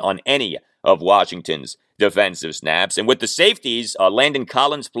Apke played on any of Washington's defensive snaps. And with the safeties, Landon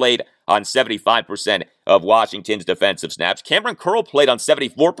Collins played on 75% of Washington's defensive snaps. Cameron Curl played on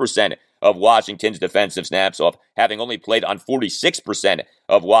 74% of Washington's defensive snaps, off having only played on 46%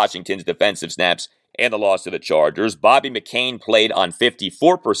 of Washington's defensive snaps in the loss to the Chargers. Bobby McCain played on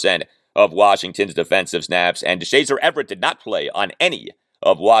 54% of Washington's defensive snaps, and DeShazer Everett did not play on any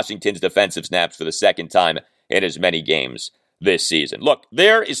of Washington's defensive snaps for the second time in as many games this season. Look,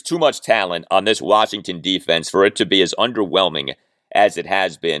 there is too much talent on this Washington defense for it to be as underwhelming as it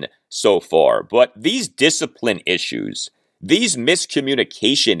has been so far. But these discipline issues, these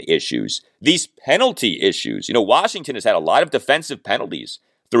miscommunication issues, these penalty issues, Washington has had a lot of defensive penalties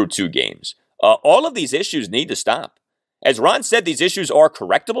through 2 games. All of these issues need to stop. As Ron said, these issues are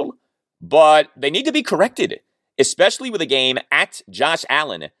correctable, but they need to be corrected, especially with a game at Josh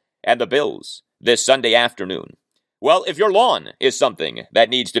Allen and the Bills this Sunday afternoon. Well, if your lawn is something that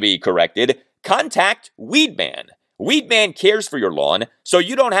needs to be corrected, contact Weedman. Weedman cares for your lawn, so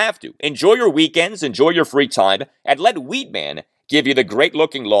you don't have to. Enjoy your weekends, enjoy your free time, and let Weedman give you the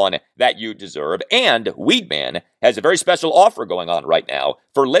great-looking lawn that you deserve. And Weedman has a very special offer going on right now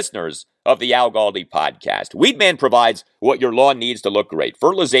for listeners of the Al Galdi podcast. Weedman provides what your lawn needs to look great: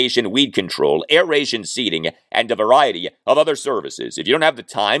 fertilization, weed control, aeration, seeding, and a variety of other services. If you don't have the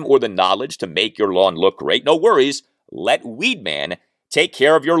time or the knowledge to make your lawn look great, no worries. Let Weedman take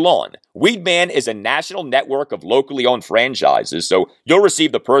care of your lawn. Weedman is a national network of locally owned franchises, so you'll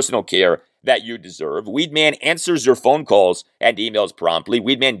receive the personal care that you deserve. Weedman answers your phone calls and emails promptly.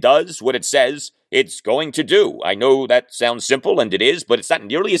 Weedman does what it says it's going to do. I know that sounds simple, and it is, but it's not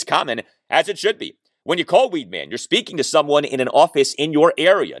nearly as common as it should be. When you call Weedman, you're speaking to someone in an office in your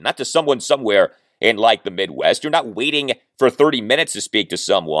area, not to someone somewhere in like the Midwest. You're not waiting for 30 minutes to speak to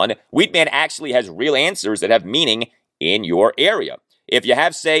someone. Weedman actually has real answers that have meaning in your area. If you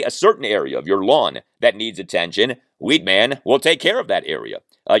have, say, a certain area of your lawn that needs attention, Weedman will take care of that area.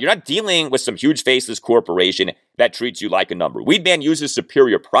 You're not dealing with some huge faceless corporation that treats you like a number. Weedman uses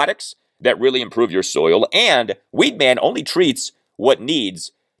superior products that really improve your soil, and Weedman only treats what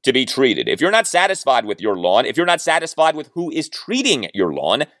needs to be treated. If you're not satisfied with your lawn, if you're not satisfied with who is treating your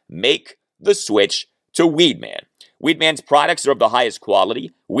lawn, make the switch to Weedman. Weedman's products are of the highest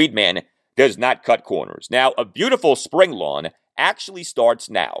quality. Weedman does not cut corners. Now, a beautiful spring lawn actually starts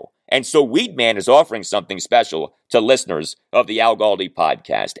now. And so Weedman is offering something special to listeners of the Al Galdi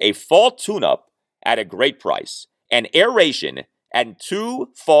podcast: a fall tune-up at a great price, an aeration and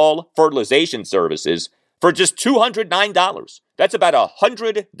 2 fall fertilization services for just $209. That's about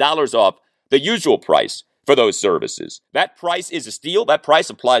 $100 off the usual price for those services. That price is a steal. That price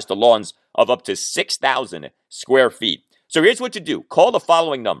applies to lawns of up to 6,000 square feet. So here's what you do. Call the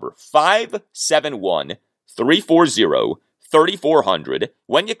following number, 571-340-3400.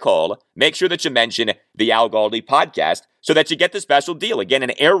 When you call, make sure that you mention the Al Galdi podcast so that you get the special deal. Again,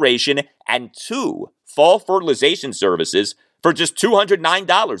 an aeration and 2 fall fertilization services for just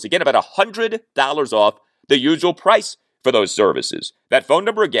 $209. Again, about $100 off the usual price for those services. That phone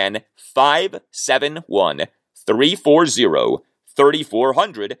number again,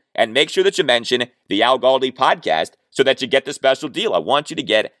 571-340-3400. And make sure that you mention the Al Galdi podcast so that you get the special deal. I want you to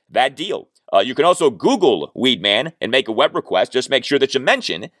get that deal. You can also Google Weedman and make a web request. Just make sure that you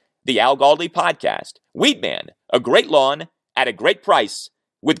mention the Al Galdi podcast. Weedman, a great lawn at a great price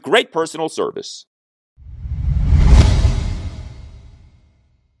with great personal service.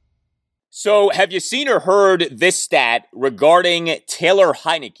 So, have you seen or heard this stat regarding Taylor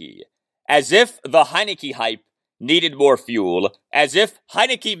Heinicke? As if the Heinicke hype needed more fuel, as if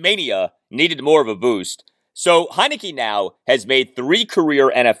Heinicke mania needed more of a boost. So Heinicke now has made 3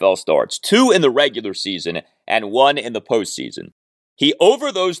 career NFL starts, 2 in the regular season and 1 in the postseason. He,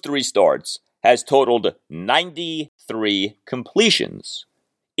 over those 3 starts, has totaled 93 completions.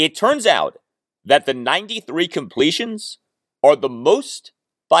 It turns out that the 93 completions are the most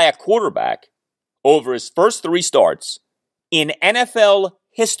by a quarterback over his first 3 starts in NFL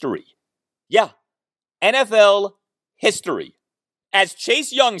history. Yeah, NFL history. As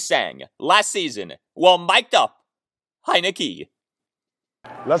Chase Young sang last season while mic'd up, Heinicke.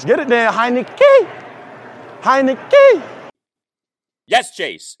 Let's get it there, Heinicke. Heinicke. Yes,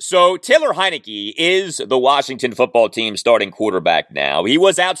 Chase. So Taylor Heinicke is the Washington football team starting quarterback now. He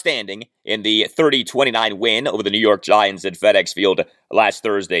was outstanding in the 30-29 win over the New York Giants at FedEx Field last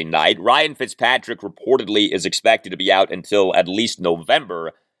Thursday night. Ryan Fitzpatrick reportedly is expected to be out until at least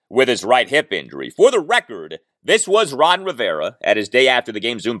November with his right hip injury. For the record, this was Ron Rivera at his day after the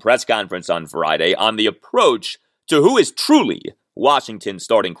game Zoom press conference on Friday on the approach to who is truly Washington's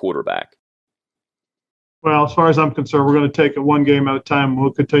starting quarterback. Well, as far as I'm concerned, we're going to take it one game at a time.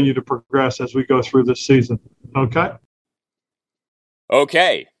 We'll continue to progress as we go through this season. Okay?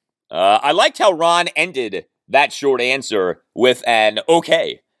 Okay. I liked how Ron ended that short answer with an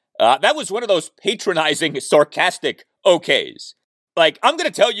okay. That was one of those patronizing, sarcastic okays. Like, I'm going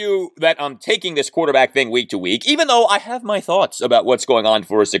to tell you that I'm taking this quarterback thing week to week, even though I have my thoughts about what's going on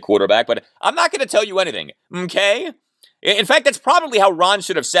for us at quarterback, but I'm not going to tell you anything, okay? In fact, that's probably how Ron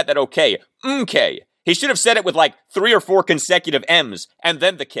should have said that okay. Okay. He should have said it with like 3 or 4 consecutive M's and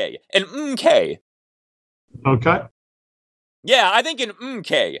then the K. An okay. Okay. Yeah, I think an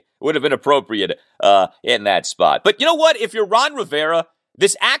okay would have been appropriate in that spot. But you know what? If you're Ron Rivera,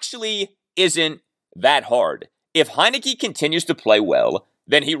 this actually isn't that hard. If Heinicke continues to play well,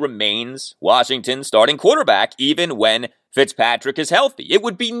 then he remains Washington's starting quarterback even when Fitzpatrick is healthy. It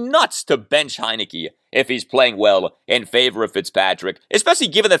would be nuts to bench Heinicke if he's playing well in favor of Fitzpatrick, especially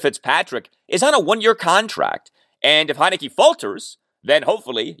given that Fitzpatrick is on a 1-year contract. And if Heinicke falters, then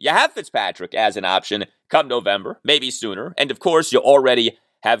hopefully you have Fitzpatrick as an option come November, maybe sooner. And of course, you already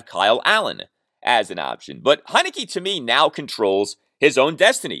have Kyle Allen as an option. But Heinicke, to me, now controls his own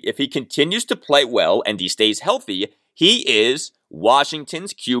destiny. If he continues to play well and he stays healthy, he is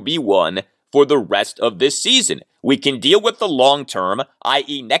Washington's QB1 for the rest of this season. We can deal with the long term,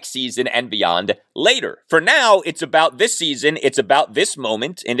 i.e. next season and beyond, later. For now, it's about this season, it's about this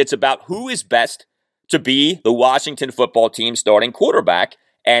moment, and it's about who is best to be the Washington football team starting quarterback.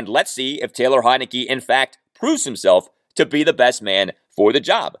 And let's see if Taylor Heinicke, in fact, proves himself to be the best man for the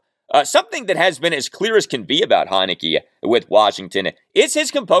job. Something that has been as clear as can be about Heinicke with Washington is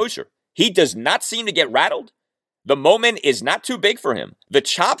his composure. He does not seem to get rattled. The moment is not too big for him. The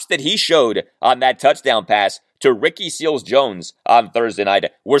chops that he showed on that touchdown pass to Ricky Seals-Jones on Thursday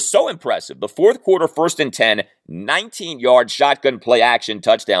night were so impressive. The fourth quarter, 1st and 10, 19-yard shotgun play action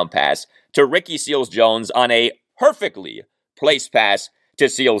touchdown pass to Ricky Seals-Jones on a perfectly placed pass to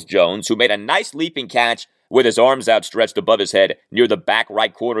Seals-Jones, who made a nice leaping catch with his arms outstretched above his head near the back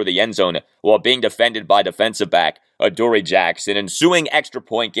right corner of the end zone while being defended by defensive back Adoree Jackson. Ensuing extra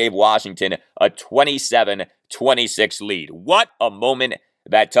point gave Washington a 27-26 lead. What a moment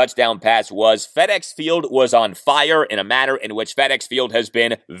that touchdown pass was. FedEx Field was on fire in a manner in which FedEx Field has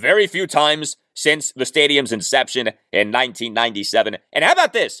been very few times since the stadium's inception in 1997. And how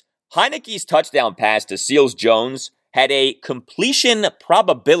about this? Heinicke's touchdown pass to Seals-Jones had a completion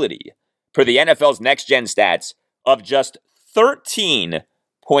probability per the NFL's next-gen stats of just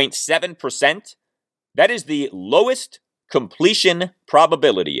 13.7%. That is the lowest completion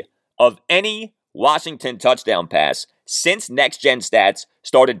probability of any Washington touchdown pass since next-gen stats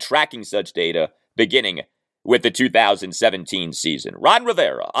started tracking such data beginning with the 2017 season. Ron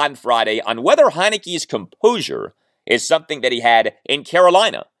Rivera on Friday on whether Heinicke's composure is something that he had in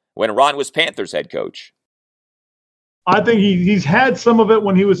Carolina when Ron was Panthers head coach. I think he's had some of it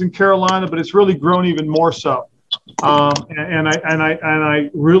when he was in Carolina, but it's really grown even more so. And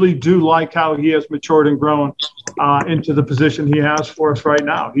I really do like how he has matured and grown into the position he has for us right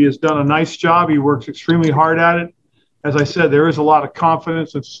now. He has done a nice job. He works extremely hard at it. As I said, there is a lot of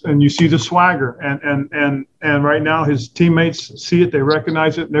confidence, and you see the swagger. And right now, his teammates see it, they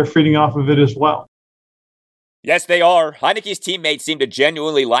recognize it, and they're feeding off of it as well. Yes, they are. Heinicke's teammates seem to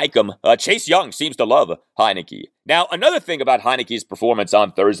genuinely like him. Chase Young seems to love Heinicke. Now, another thing about Heinicke's performance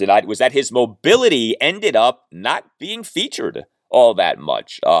on Thursday night was that his mobility ended up not being featured all that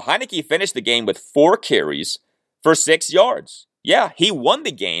much. Heinicke finished the game with 4 carries for 6 yards. Yeah, he won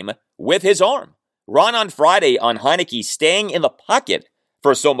the game with his arm. Ron on Friday on Heinicke staying in the pocket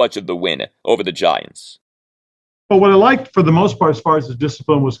for so much of the win over the Giants. But what I liked for the most part, as far as his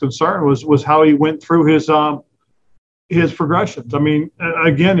discipline was concerned, was how he went through his progressions. I mean,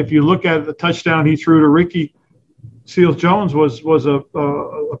 again, if you look at the touchdown he threw to Ricky Seals-Jones was a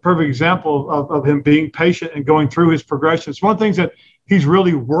perfect example of him being patient and going through his progressions. One of the things that he's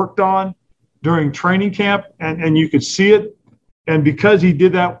really worked on during training camp, and you could see it. And because he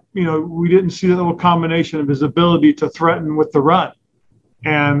did that, we didn't see that little combination of his ability to threaten with the run.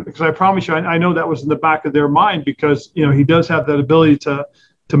 And because I promise you, I know that was in the back of their mind because, he does have that ability to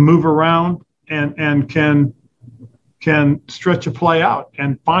move around and can stretch a play out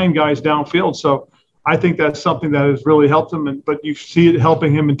and find guys downfield. So I think that's something that has really helped him. But you see it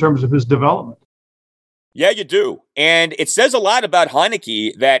helping him in terms of his development. Yeah, you do. And it says a lot about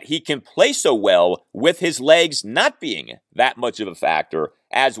Heinicke that he can play so well with his legs not being that much of a factor,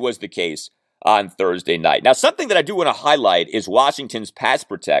 as was the case on Thursday night. Now, something that I do want to highlight is Washington's pass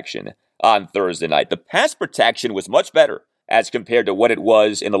protection on Thursday night. The pass protection was much better as compared to what it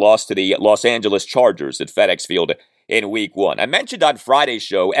was in the loss to the Los Angeles Chargers at FedEx Field in Week 1. I mentioned on Friday's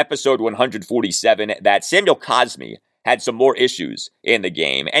show, episode 147, that Samuel Cosmi had some more issues in the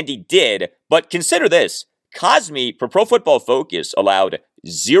game, and he did, but consider this. Cosmi, for Pro Football Focus, allowed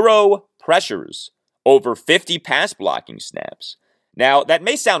 0 pressures over 50 pass blocking snaps. Now, that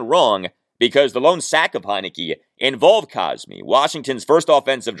may sound wrong, because the lone sack of Heinicke involved Cosmi. Washington's first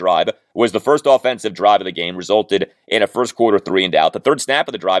offensive drive was the first offensive drive of the game, resulted in a first quarter 3 and out. The third snap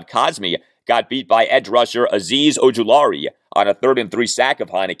of the drive, Cosmi got beat by edge rusher Azeez Ojulari on a 3rd and 3 sack of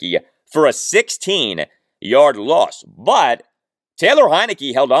Heinicke for a 16-yard loss. But Taylor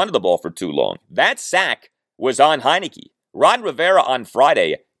Heinicke held onto the ball for too long. That sack was on Heinicke. Ron Rivera on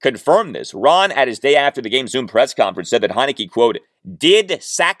Friday confirmed this. Ron, at his day after the game Zoom press conference, said that Heinicke, quote, did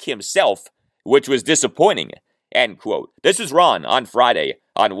sack himself, which was disappointing, end quote. This is Ron on Friday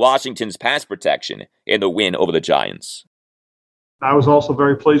on Washington's pass protection in the win over the Giants. I was also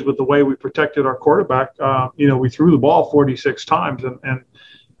very pleased with the way we protected our quarterback. We threw the ball 46 times,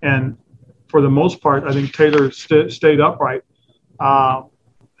 and for the most part, I think Taylor stayed upright.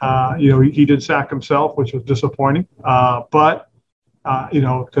 He did sack himself, which was disappointing. Because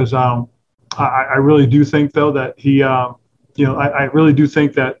I really do think, though, that he, I really do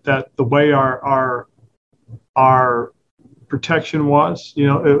think that the way our protection was,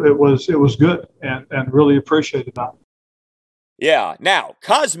 it was good, and really appreciated that. Yeah. Now,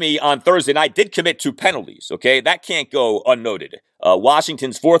 Cosmi on Thursday night did commit 2 penalties, okay? That can't go unnoted.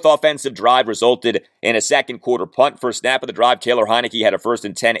 Washington's fourth offensive drive resulted in a second quarter punt. First snap of the drive, Taylor Heineke had a 1st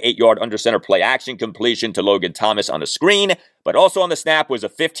and 10, 8-yard under center play action completion to Logan Thomas on the screen, but also on the snap was a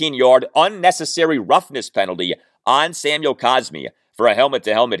 15-yard unnecessary roughness penalty on Samuel Cosmi for a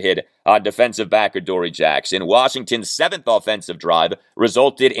helmet-to-helmet hit on defensive back Adoree Jackson. Washington's 7th offensive drive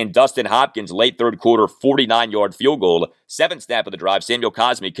resulted in Dustin Hopkins' late third quarter 49-yard field goal. 7th snap of the drive, Samuel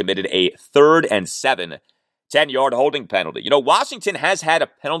Cosmi committed a 3rd and 7, 10-yard holding penalty. Washington has had a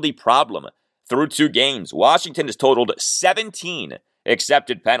penalty problem through 2 games. Washington has totaled 17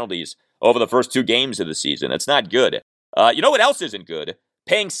 accepted penalties over the first 2 games of the season. That's not good. You know what else isn't good?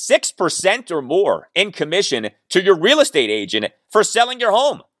 Paying 6% or more in commission to your real estate agent for selling your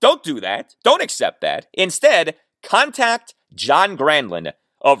home. Don't do that. Don't accept that. Instead, contact John Granlund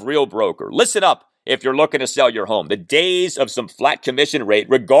of Real Broker. Listen up if you're looking to sell your home. The days of some flat commission rate,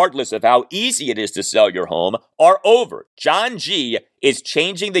 regardless of how easy it is to sell your home, are over. John G. is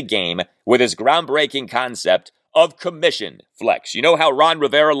changing the game with his groundbreaking concept of Commission Flex. You know how Ron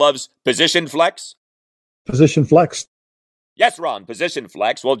Rivera loves Position Flex? Position Flex. Yes, Ron, Position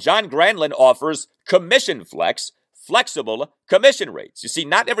Flex. Well, John Granlund offers Commission Flex, flexible commission rates. You see,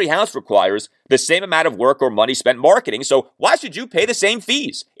 not every house requires the same amount of work or money spent marketing, so why should you pay the same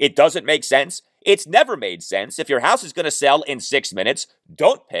fees? It doesn't make sense. It's never made sense. If your house is going to sell in 6 minutes,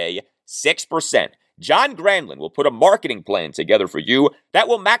 don't pay 6%. John Granlund will put a marketing plan together for you that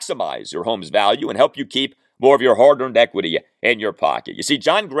will maximize your home's value and help you keep more of your hard-earned equity in your pocket. You see,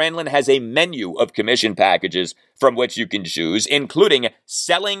 John Granlund has a menu of commission packages from which you can choose, including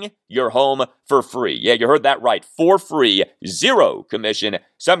selling your home for free. Yeah, you heard that right. For free, 0 commission.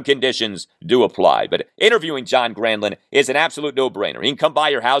 Some conditions do apply, but interviewing John Granlund is an absolute no-brainer. He can come by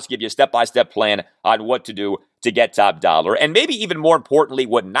your house, give you a step-by-step plan on what to do to get top dollar, and maybe even more importantly,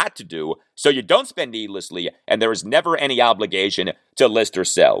 what not to do, so you don't spend needlessly, and there is never any obligation to list or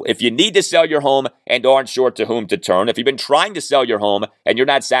sell. If you need to sell your home and aren't sure to whom to turn, if you've been trying to sell your home and you're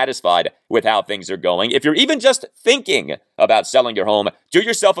not satisfied with how things are going, if you're even just thinking about selling your home, do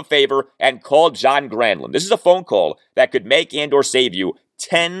yourself a favor and call John Granlund. This is a phone call that could make and or save you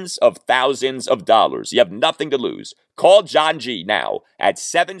tens of thousands of dollars. You have nothing to lose. Call John G now at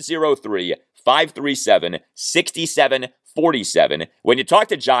 703-537-6747. When you talk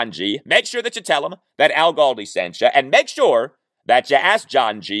to John G, make sure that you tell him that Al Galdi sent you, and make sure that you ask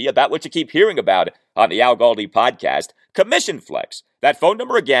John G about what you keep hearing about on the Al Galdi podcast, Commission Flex. That phone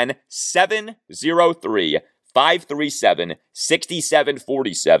number again,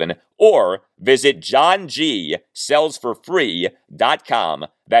 703-537-6747, or visit johngsellsforfree.com.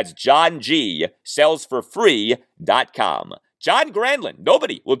 That's johngsellsforfree.com. John Granlund,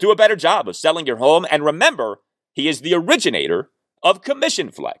 nobody will do a better job of selling your home, and remember, he is the originator of Commission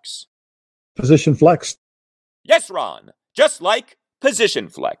Flex. Position Flex. Yes, Ron, just like Position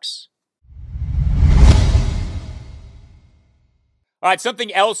Flex. All right,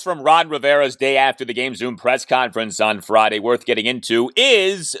 something else from Ron Rivera's day after the game Zoom press conference on Friday worth getting into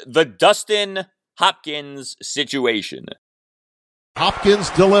is the Dustin Hopkins situation. Hopkins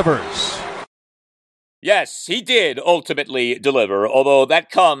delivers. Yes, he did ultimately deliver, although that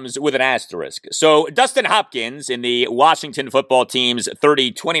comes with an asterisk. So Dustin Hopkins, in the Washington football team's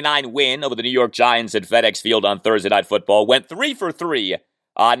 30-29 win over the New York Giants at FedEx Field on Thursday Night Football, went 3 for 3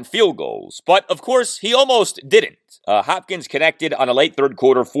 on field goals. But, of course, he almost didn't. Hopkins connected on a late third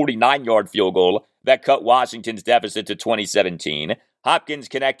quarter 49-yard field goal that cut Washington's deficit to 2017. Hopkins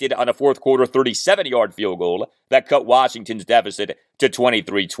connected on a fourth quarter 37-yard field goal that cut Washington's deficit to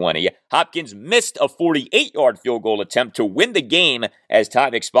 23-20. Hopkins missed a 48-yard field goal attempt to win the game as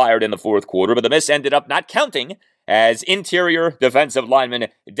time expired in the fourth quarter, but the miss ended up not counting as interior defensive lineman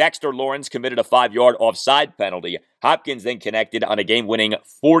Dexter Lawrence committed a 5-yard offside penalty. Hopkins then connected on a game-winning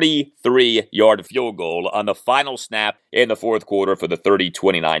 43-yard field goal on the final snap in the fourth quarter for the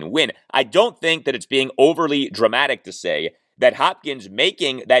 30-29 win. I don't think that it's being overly dramatic to say that Hopkins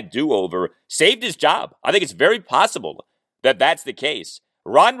making that do-over saved his job. I think it's very possible that that's the case.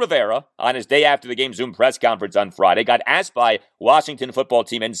 Ron Rivera, on his day after the game Zoom press conference on Friday, got asked by Washington football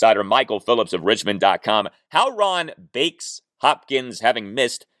team insider Michael Phillips of Richmond.com how Ron bakes Hopkins having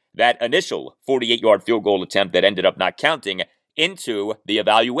missed that initial 48-yard field goal attempt that ended up not counting into the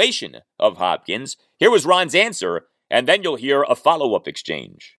evaluation of Hopkins. Here was Ron's answer, and then you'll hear a follow-up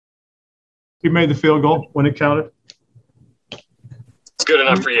exchange. He made the field goal when it counted. It's good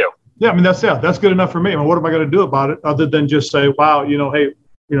enough for you. Yeah, I mean, that's good enough for me. I mean, what am I going to do about it other than just say, wow, hey,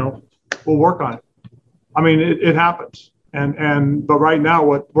 we'll work on it. I mean, it happens. But right now,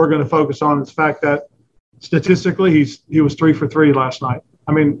 what we're going to focus on is the fact that statistically, he was 3 for 3 last night.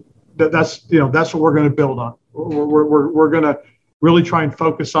 I mean, that's what we're going to build on. We're going to really try and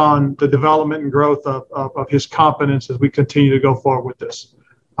focus on the development and growth of his competence as we continue to go forward with this.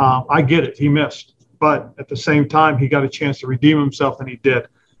 I get it. He missed. But at the same time, he got a chance to redeem himself, and he did.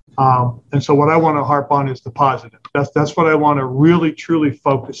 And so what I want to harp on is the positive. That's what I want to really, truly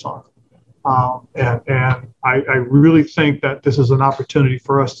focus on. And I really think that this is an opportunity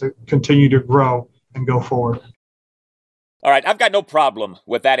for us to continue to grow and go forward. All right, I've got no problem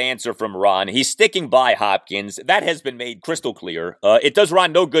with that answer from Ron. He's sticking by Hopkins. That has been made crystal clear. It does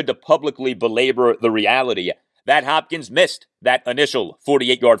Ron no good to publicly belabor the reality that Hopkins missed that initial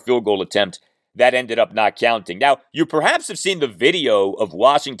 48-yard field goal attempt that ended up not counting. Now, you perhaps have seen the video of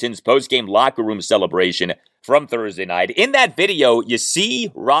Washington's post-game locker room celebration from Thursday night. In that video, you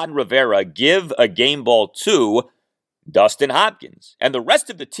see Ron Rivera give a game ball to Dustin Hopkins, and the rest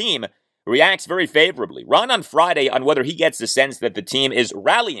of the team reacts very favorably. Ron on Friday on whether he gets the sense that the team is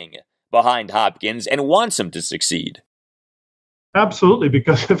rallying behind Hopkins and wants him to succeed. Absolutely,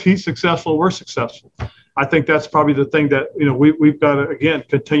 because if he's successful, we're successful. I think that's probably the thing that we've got to, again,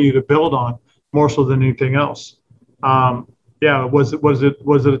 continue to build on more so than anything else. Was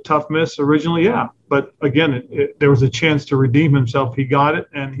it a tough miss originally? Yeah, but again, there was a chance to redeem himself. He got it,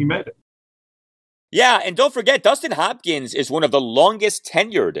 and he made it. Yeah, and don't forget, Dustin Hopkins is one of the longest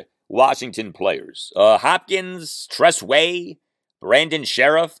tenured Washington players. Hopkins, Tress Way, Brandon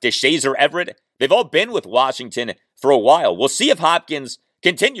Sheriff, DeShazer Everett, they've all been with Washington for a while. We'll see if Hopkins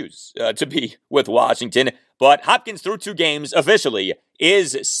continues to be with Washington, but Hopkins through 2 games officially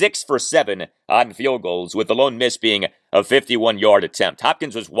is 6 for 7 on field goals, with the lone miss being a 51-yard attempt.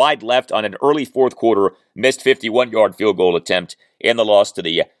 Hopkins was wide left on an early fourth quarter missed 51-yard field goal attempt in the loss to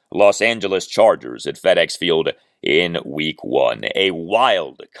the Los Angeles Chargers at FedEx Field in Week 1. A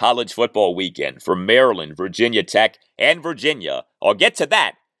wild college football weekend for Maryland, Virginia Tech, and Virginia. I'll get to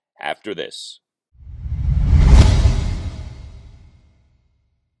that after this.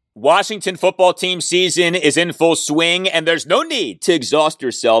 Washington football team season is in full swing, and there's no need to exhaust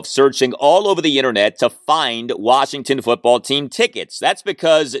yourself searching all over the internet to find Washington football team tickets. That's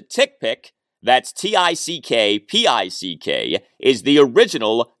because TickPick, that's TickPick, is the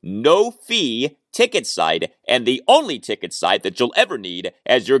original no-fee ticket site and the only ticket site that you'll ever need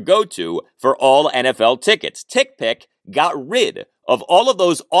as your go-to for all NFL tickets. TickPick got rid of all of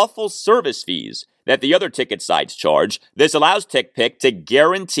those awful service fees that the other ticket sites charge. This allows TickPick to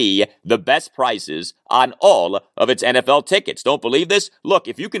guarantee the best prices on all of its NFL tickets. Don't believe this? Look,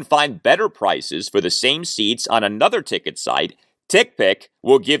 if you can find better prices for the same seats on another ticket site, TickPick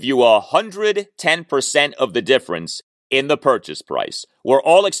will give you 110% of the difference in the purchase price. We're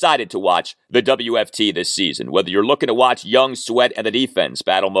all excited to watch the WFT this season. Whether you're looking to watch Young, Sweat, and the defense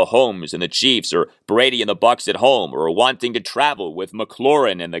battle Mahomes and the Chiefs, or Brady and the Bucs at home, or wanting to travel with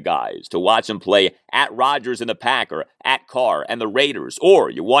McLaurin and the guys to watch them play at Rodgers and the Pack, or at Carr and the Raiders, or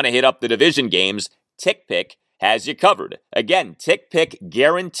you want to hit up the division games, TickPick has you covered. Again, TickPick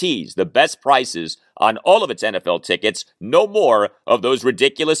guarantees the best prices on all of its NFL tickets, no more of those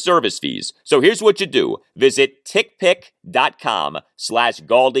ridiculous service fees. So here's what you do. Visit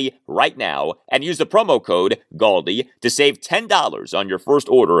TickPick.com/Galdi right now and use the promo code Galdi to save $10 on your first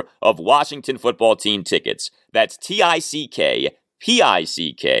order of Washington football team tickets. That's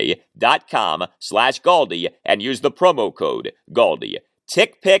TickPick.com/Galdi and use the promo code Galdi.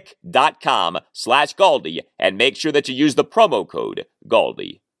 TickPick.com/Galdi and make sure that you use the promo code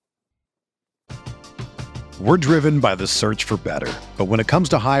Galdi. We're driven by the search for better. But when it comes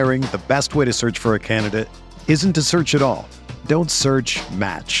to hiring, the best way to search for a candidate isn't to search at all. Don't search,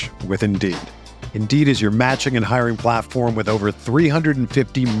 match with Indeed. Indeed is your matching and hiring platform with over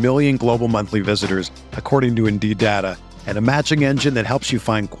 350 million global monthly visitors, according to Indeed data, and a matching engine that helps you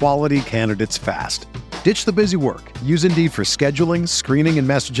find quality candidates fast. Ditch the busy work. Use Indeed for scheduling, screening, and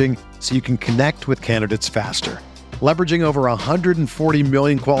messaging so you can connect with candidates faster. Leveraging over 140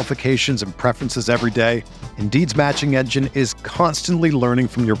 million qualifications and preferences every day, Indeed's matching engine is constantly learning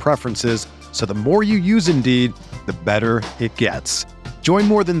from your preferences, so the more you use Indeed, the better it gets. Join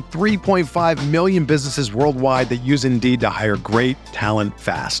more than 3.5 million businesses worldwide that use Indeed to hire great talent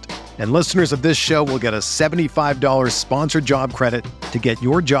fast. And listeners of this show will get a $75 sponsored job credit to get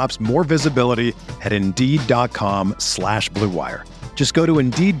your jobs more visibility at Indeed.com/Blue Wire. Just go to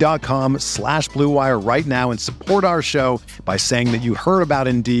Indeed.com/Blue Wire right now and support our show by saying that you heard about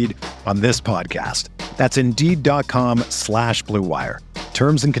Indeed on this podcast. That's Indeed.com/Blue Wire.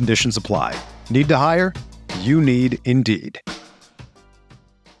 Terms and conditions apply. Need to hire? You need Indeed.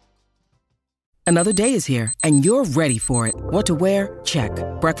 Another day is here, and you're ready for it. What to wear? Check.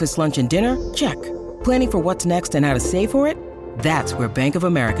 Breakfast, lunch, and dinner? Check. Planning for what's next and how to save for it? That's where Bank of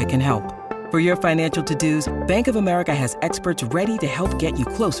America can help. For your financial to-dos, Bank of America has experts ready to help get you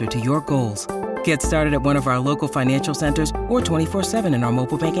closer to your goals. Get started at one of our local financial centers or 24/7 in our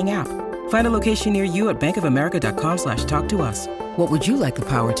mobile banking app. Find a location near you at bankofamerica.com/talktous. What would you like the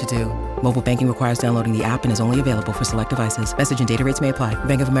power to do? Mobile banking requires downloading the app and is only available for select devices. Message and data rates may apply.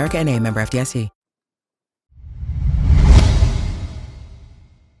 Bank of America N.A., member FDIC.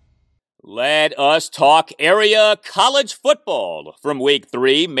 Let us talk area college football. From week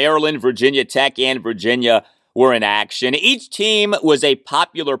 3, Maryland, Virginia Tech, and Virginia were in action. Each team was a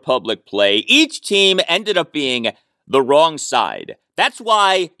popular public play. Each team ended up being the wrong side. That's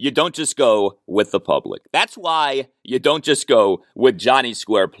why you don't just go with the public. That's why you don't just go with Johnny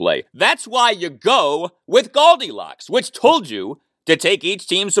Square play. That's why you go with Goldilocks, which told you to take each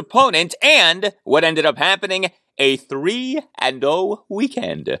team's opponent, and what ended up happening, a 3-0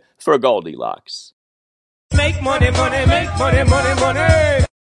 weekend for Goldilocks. Make money, money, make money, money, money.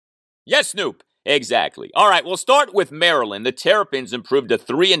 Yes, Snoop. Exactly. All right, we'll start with Maryland. The Terrapins improved to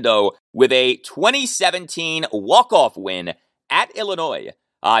 3-0 with a 2017 walk-off win at Illinois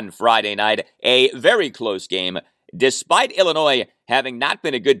on Friday night. A very close game. Despite Illinois having not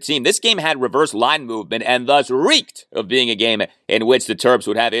been a good team, this game had reverse line movement and thus reeked of being a game in which the Terps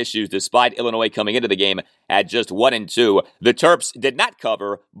would have issues despite Illinois coming into the game at just 1-2. The Terps did not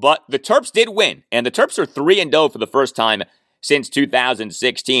cover, but the Terps did win, and the Terps are 3-0 for the first time since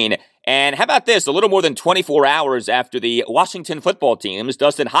 2016. And how about this? A little more than 24 hours after the Washington football teams,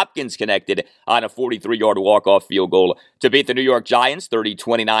 Dustin Hopkins connected on a 43-yard walk-off field goal to beat the New York Giants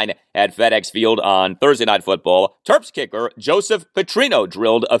 30-29 at FedEx Field on Thursday Night Football. Terps kicker Joseph Petrino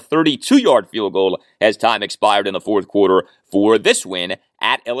drilled a 32-yard field goal as time expired in the fourth quarter for this win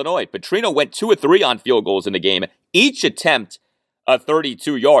at Illinois. Petrino went 2 of 3 on field goals in the game, each attempt a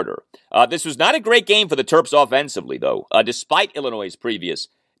 32-yarder. This was not a great game for the Terps offensively, though, despite Illinois' previous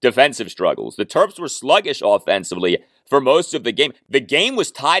defensive struggles. The Terps were sluggish offensively for most of the game. The game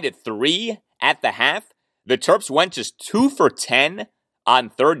was tied at 3 at the half. The Terps went just 2 for 10 on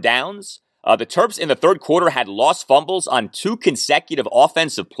third downs. The Terps in the third quarter had lost fumbles on 2 consecutive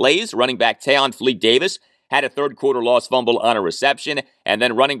offensive plays. Running back Tayon Fleet-Davis had a third quarter lost fumble on a reception, and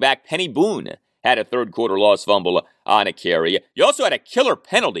then running back Penny Boone had a third quarter lost fumble on a carry. You also had a killer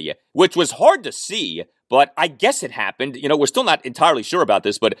penalty, which was hard to see, but I guess it happened. You know, we're still not entirely sure about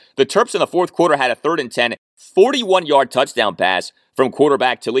this, but the Terps in the fourth quarter had a 3rd and 10, 41-yard touchdown pass from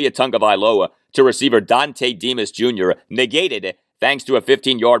quarterback Taulia Tagovailoa to receiver Dante Demas Jr., negated thanks to a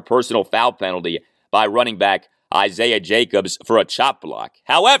 15-yard personal foul penalty by running back Isaiah Jacobs for a chop block.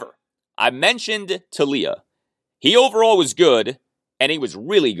 However, I mentioned Taulia. He overall was good, and he was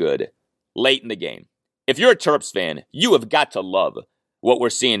really good late in the game. If you're a Terps fan, you have got to love what we're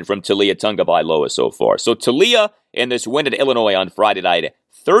seeing from Taulia Tagovailoa so far. So Taulia, in this win at Illinois on Friday night,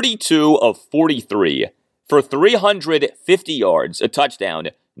 32 of 43 for 350 yards, a touchdown,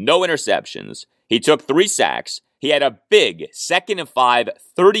 no interceptions. He took 3 sacks. He had a big 2nd and 5,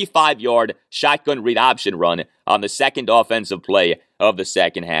 35-yard shotgun read option run on the second offensive play of the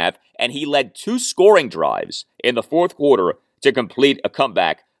second half, and he led 2 scoring drives in the fourth quarter to complete a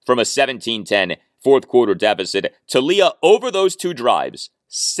comeback from a 17-10 fourth quarter deficit. Taulia, over those 2 drives,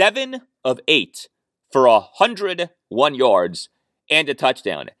 7 of 8 for 101 yards and a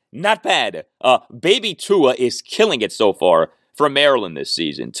touchdown. Not bad. Baby Tua is killing it so far for Maryland this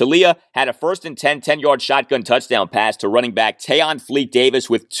season. Taulia had a 1st and 10, 10-yard shotgun touchdown pass to running back Tayon Fleet-Davis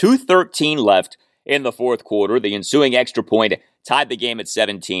with 2:13 left in the fourth quarter. The ensuing extra point tied the game at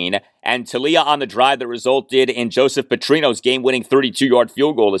 17, and Taulia on the drive that resulted in Joseph Petrino's game-winning 32-yard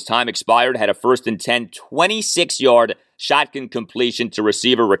field goal as time expired had a 1st and 10, 26-yard shotgun completion to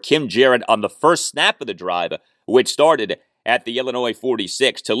receiver Rakim Jarrett on the first snap of the drive, which started at the Illinois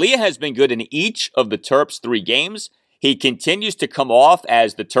 46. Taulia has been good in each of the Terps' 3 games. He continues to come off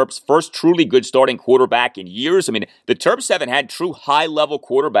as the Terps' first truly good starting quarterback in years. I mean, the Terps haven't had true high-level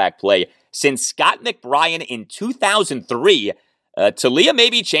quarterback play since Scott McBrien in 2003. Taulia may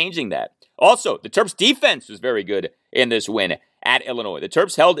be changing that. Also, the Terps' defense was very good in this win at Illinois. The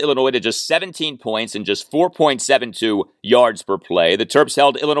Terps held Illinois to just 17 points and just 4.72 yards per play. The Terps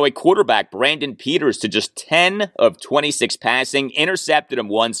held Illinois quarterback Brandon Peters to just 10 of 26 passing, intercepted him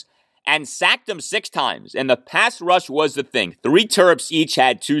once, and sacked him 6 times. And the pass rush was the thing. 3 Terps each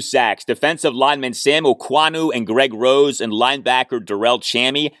had 2 sacks. Defensive linemen Sam Okwanu and Greg Rose and linebacker Darrell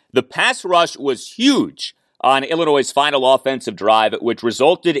Chammy. The pass rush was huge on Illinois' final offensive drive, which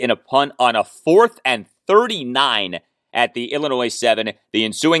resulted in a punt on a 4th and 39 at the Illinois 7. The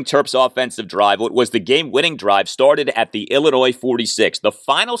ensuing Terps offensive drive, what was the game-winning drive, started at the Illinois 46. The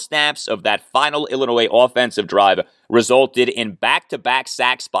final snaps of that final Illinois offensive drive resulted in back-to-back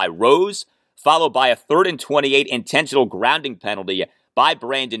sacks by Rose, followed by a 3rd and 28 intentional grounding penalty by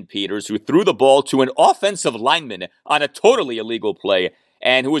Brandon Peters, who threw the ball to an offensive lineman on a totally illegal play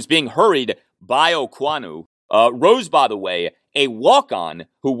and who was being hurried by Okwanu. Rose, by the way, a walk-on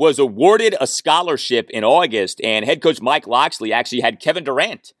who was awarded a scholarship in August, and head coach Mike Locksley actually had Kevin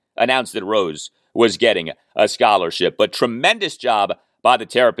Durant announce that Rose was getting a scholarship. But tremendous job by the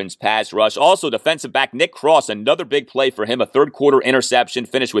Terrapins pass rush. Also, defensive back Nick Cross, another big play for him, a third-quarter interception,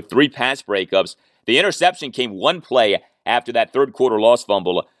 finished with 3 pass breakups. The interception came 1 play after that third-quarter loss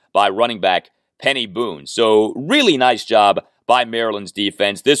fumble by running back Penny Boone. So really nice job by Maryland's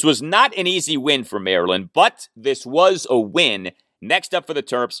defense. This was not an easy win for Maryland, but this was a win. Next up for the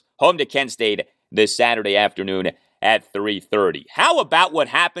Terps, home to Kent State this Saturday afternoon at 3:30. How about what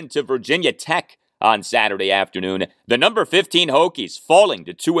happened to Virginia Tech on Saturday afternoon? The number 15 Hokies falling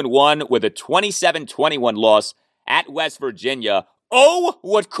to 2-1 with a 27-21 loss at West Virginia. Oh,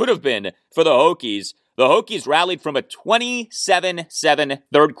 what could have been for the Hokies. The Hokies rallied from a 27-7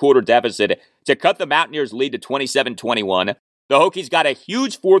 third-quarter deficit to cut the Mountaineers' lead to 27-21. The Hokies got a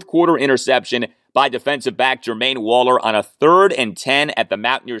huge fourth-quarter interception by defensive back Jermaine Waller on a 3rd and 10 at the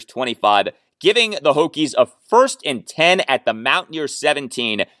Mountaineers' 25, giving the Hokies a 1st and 10 at the Mountaineers'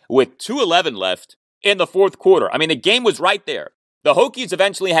 17 with 2:11 left in the fourth quarter. I mean, the game was right there. The Hokies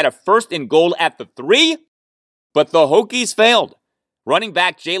eventually had a 1st and goal at the 3, but the Hokies failed. Running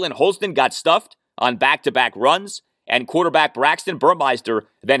back Jalen Holston got stuffed on back-to-back runs, and quarterback Braxton Burmeister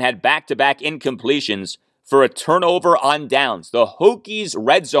then had back-to-back incompletions for a turnover on downs. The Hokies'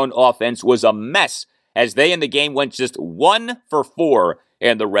 red zone offense was a mess as they in the game went just 1 for 4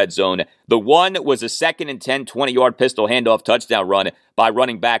 in the red zone. The one was a 2nd and 10 20-yard pistol handoff touchdown run by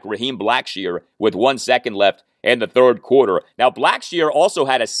running back Raheem Blackshear with 1 second left in the third quarter. Now, Blackshear also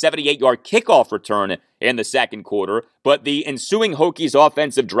had a 78-yard kickoff return in the second quarter, but the ensuing Hokies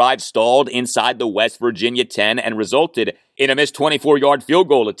offensive drive stalled inside the West Virginia 10 and resulted in a missed 24-yard field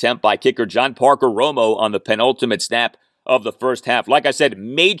goal attempt by kicker John Parker Romo on the penultimate snap of the first half. Like I said,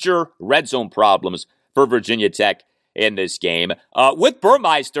 major red zone problems for Virginia Tech in this game. With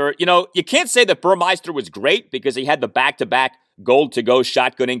Burmeister, you can't say that Burmeister was great because he had the back-to-back goal-to-go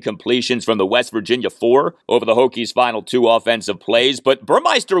shotgun incompletions from the West Virginia 4 over the Hokies' final 2 offensive plays, but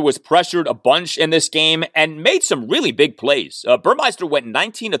Burmeister was pressured a bunch in this game and made some really big plays. Burmeister went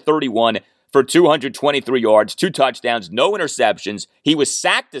 19-31 for 223 yards, 2 touchdowns, no interceptions. He was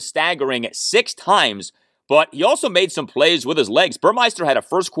sacked a staggering 6 times, but he also made some plays with his legs. Burmeister had a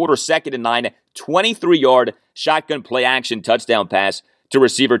first quarter 2nd and 9, 23-yard shotgun play-action touchdown pass to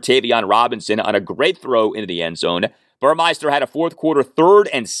receiver Tavion Robinson on a great throw into the end zone. Burmeister had a fourth quarter 3rd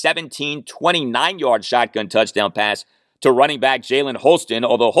and 17, 29-yard shotgun touchdown pass to running back Jalen Holston,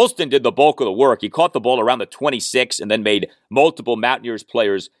 although Holston did the bulk of the work. He caught the ball around the 26 and then made multiple Mountaineers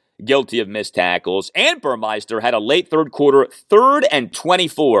players guilty of missed tackles. And Burmeister had a late third quarter 3rd and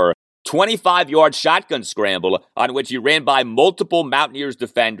 24, 25-yard shotgun scramble on which he ran by multiple Mountaineers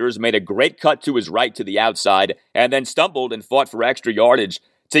defenders, made a great cut to his right to the outside, and then stumbled and fought for extra yardage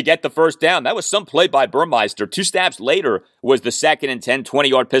to get the first down. That was some play by Burmeister. 2 snaps later was the 2nd and 10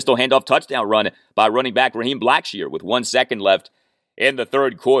 20-yard pistol handoff touchdown run by running back Raheem Blackshear with 1 second left in the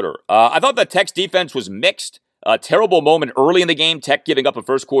third quarter. I thought the Tech's defense was mixed. A terrible moment early in the game, Tech giving up a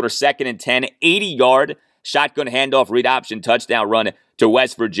first quarter 2nd and 10, 80-yard shotgun handoff read option touchdown run to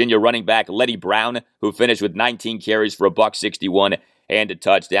West Virginia running back Letty Brown, who finished with 19 carries for $161 and a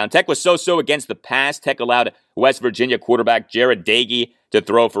touchdown. Tech was so-so against the pass. Tech allowed West Virginia quarterback Jared Dagey to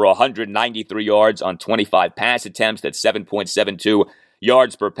throw for 193 yards on 25 pass attempts. That's 7.72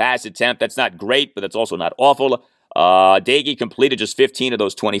 yards per pass attempt. That's not great, but that's also not awful. Dagey completed just 15 of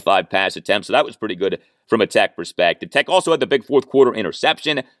those 25 pass attempts, so that was pretty good from a Tech perspective. Tech also had the big fourth quarter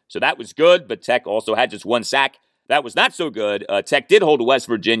interception, so that was good, but Tech also had just 1 sack. That was not so good. Tech did hold West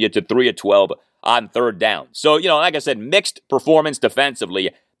Virginia to 3 of 12 on third down. So, like I said, mixed performance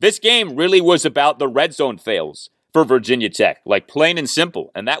defensively. This game really was about the red zone fails for Virginia Tech, like plain and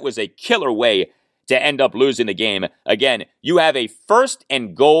simple, and that was a killer way to end up losing the game. Again, you have a 1st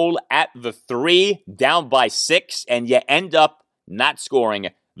and goal at the 3, down by 6, and you end up not scoring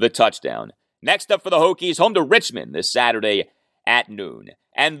the touchdown. Next up for the Hokies, home to Richmond this Saturday at noon.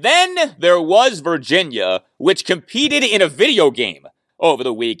 And then there was Virginia, which competed in a video game over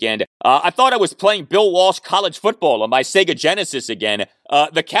the weekend. I thought I was playing Bill Walsh college football on my Sega Genesis again.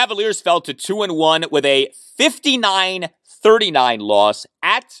 The Cavaliers fell to 2-1 with a 59-39 loss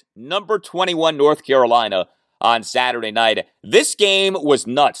at number 21 North Carolina on Saturday night. This game was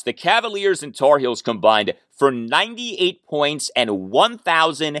nuts. The Cavaliers and Tar Heels combined for 98 points and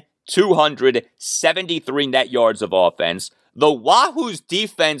 1,273 net yards of offense. The Wahoo's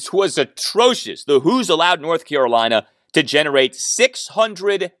defense was atrocious. The Hoos allowed North Carolina to generate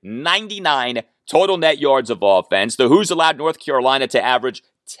 699 total net yards of offense. The Hoos allowed North Carolina to average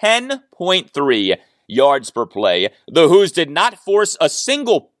 10.3 yards per play. The Hoos did not force a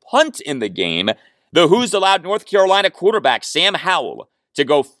single punt in the game. The Hoos allowed North Carolina quarterback Sam Howell to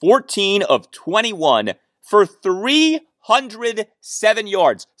go 14 of 21 for 307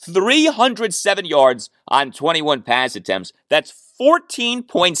 yards. 307 yards on 21 pass attempts. That's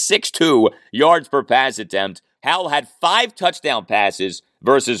 14.62 yards per pass attempt. Howell had 5 touchdown passes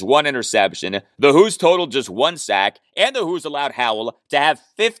versus 1 interception. The Hoos totaled just 1 sack, and the Hoos allowed Howell to have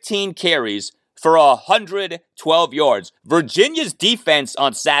 15 carries for 112 yards. Virginia's defense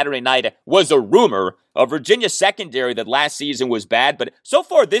on Saturday night was a rumor. A Virginia secondary that last season was bad, but so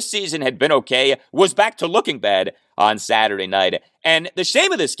far this season had been okay, was back to looking bad on Saturday night. And the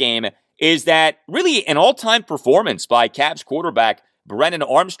shame of this game is that really an all-time performance by Cavs quarterback Brennan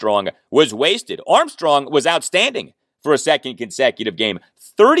Armstrong was wasted. Armstrong was outstanding for a second consecutive game.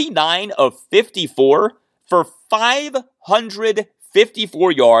 39 of 54 for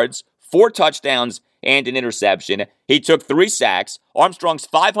 554 yards, 4 touchdowns, and an interception. He took 3 sacks. Armstrong's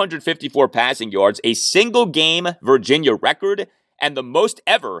 554 passing yards, a single-game Virginia record, and the most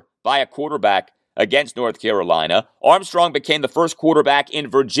ever by a quarterback against North Carolina. Armstrong became the first quarterback in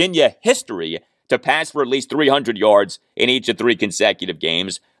Virginia history to pass for at least 300 yards in each of 3 consecutive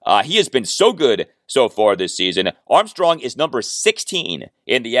games. He has been so good so far this season. Armstrong is number 16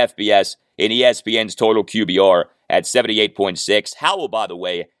 in the FBS in ESPN's total QBR at 78.6. Howell, by the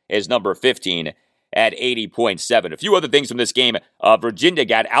way, is number 15 at 80.7. A few other things from this game. Virginia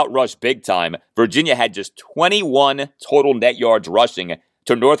got outrushed big time. Virginia had just 21 total net yards rushing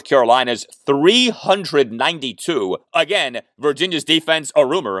to North Carolina's 392. Again, Virginia's defense, a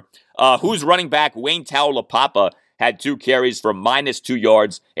rumor. Who's running back Wayne Taulapapa had 2 carries for -2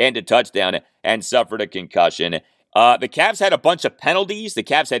 yards and a touchdown and suffered a concussion. The Cavs had a bunch of penalties. The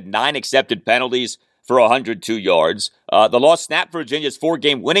Cavs had 9 accepted penalties for 102 yards. The loss snapped Virginia's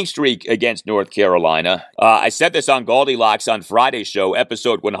 4-game winning streak against North Carolina. I said this on Goldilocks on Friday's show,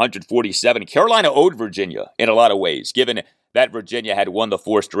 episode 147. Carolina owed Virginia in a lot of ways, given that Virginia had won the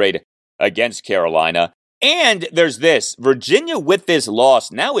 4 straight against Carolina. And there's this. Virginia, with this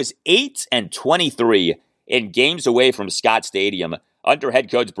loss, now is 8-23 in games away from Scott Stadium under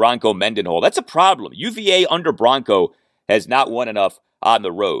head coach Bronco Mendenhall. That's a problem. UVA under Bronco has not won enough on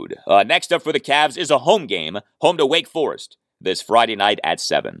the road. Next up for the Cavs is a home game, home to Wake Forest, this Friday night at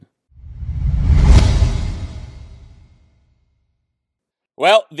 7.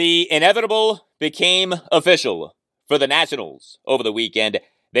 Well, the inevitable became official for the Nationals over the weekend.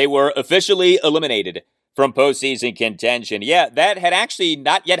 They were officially eliminated from postseason contention. Yeah, that had actually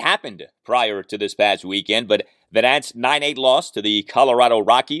not yet happened prior to this past weekend, but the Nats' 9-8 loss to the Colorado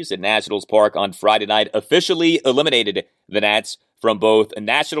Rockies at Nationals Park on Friday night officially eliminated the Nats from both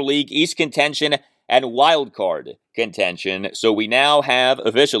National League East contention and wild card contention. So we now have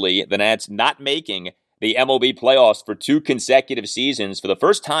officially the Nats not making the MLB playoffs for 2 consecutive seasons for the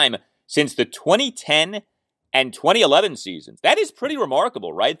first time since the 2010 and 2011 seasons. That is pretty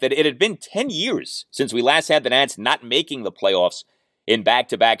remarkable, right? That it had been 10 years since we last had the Nats not making the playoffs in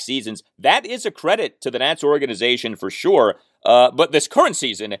back-to-back seasons. That is a credit to the Nats organization for sure. But this current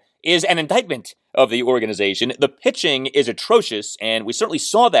season is an indictment of the organization. The pitching is atrocious, and we certainly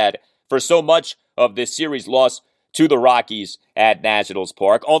saw that for so much of this series loss to the Rockies at Nationals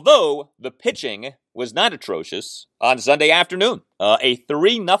Park. Although the pitching was not atrocious on Sunday afternoon. A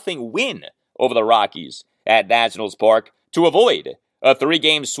 3-0 win over the Rockies at Nationals Park to avoid a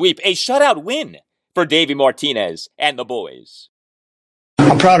 3-game sweep. A shutout win for Davey Martinez and the boys.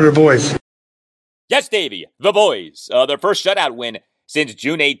 I'm proud of the boys. Yes, Davey, the boys. Their first shutout win since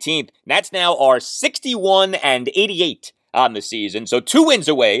June 18th. Nats now are 61-88 on the season, so 2 wins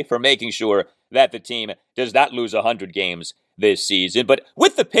away from making sure that the team does not lose 100 games this season. But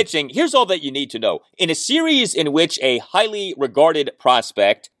with the pitching, here's all that you need to know. In a series in which a highly regarded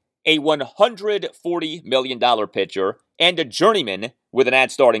prospect, a $140 million pitcher, and a journeyman with the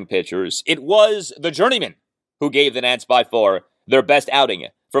Nats starting pitchers, it was the journeyman who gave the Nats by far their best outing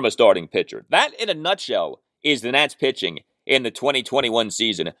from a starting pitcher. That, in a nutshell, is the Nats pitching in the 2021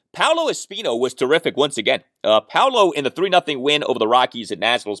 season. Paolo Espino was terrific once again. Paolo in the 3-0 win over the Rockies at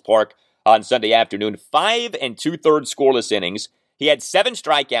Nationals Park on Sunday afternoon, 5 2/3 scoreless innings. He had 7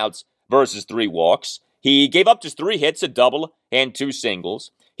 strikeouts versus 3 walks. He gave up just 3 hits, a double, and 2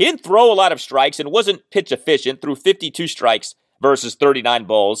 singles. He didn't throw a lot of strikes and wasn't pitch efficient, threw 52 strikes versus 39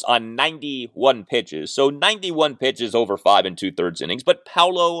 balls on 91 pitches. So 91 pitches over 5 2/3 innings. But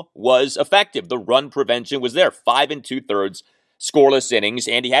Paolo was effective. The run prevention was there. 5 2/3 scoreless innings,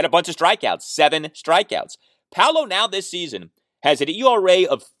 and he had a bunch of strikeouts, 7 strikeouts. Paolo now this season has an ERA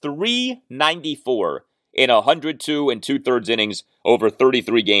of 3.94 in 102 2/3 innings over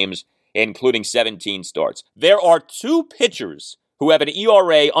 33 games, including 17 starts. There are 2 pitchers who have an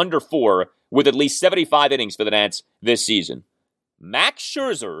ERA under 4 with at least 75 innings for the Nats this season. Max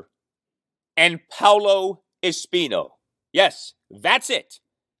Scherzer and Paolo Espino. Yes, that's it.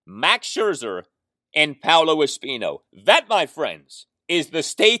 Max Scherzer and Paolo Espino. That, my friends, is the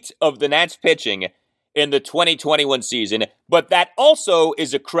state of the Nats pitching in the 2021 season, but that also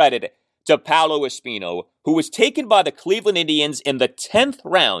is a credit to Paolo Espino, who was taken by the Cleveland Indians in the 10th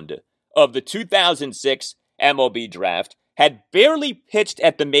round of the 2006 MLB draft, had barely pitched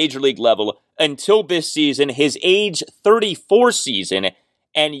at the major league level until this season, his age 34 season,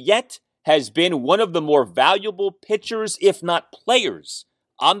 and yet has been one of the more valuable pitchers, if not players,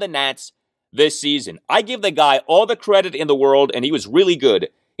 on the Nats this season. I give the guy all the credit in the world, and he was really good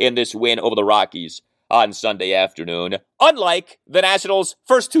in this win over the Rockies on Sunday afternoon, unlike the Nationals'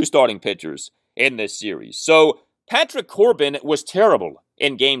 first 2 starting pitchers in this series. So Patrick Corbin was terrible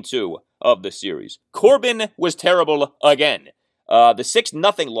in Game 2 of the series. Corbin was terrible again. The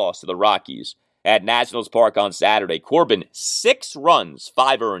 6-0 loss to the Rockies at Nationals Park on Saturday. Corbin, 6 runs,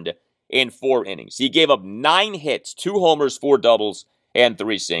 5 earned in 4 innings. He gave up 9 hits, 2 homers, 4 doubles, and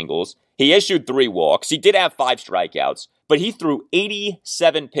 3 singles. He issued 3 walks. He did have 5 strikeouts, but he threw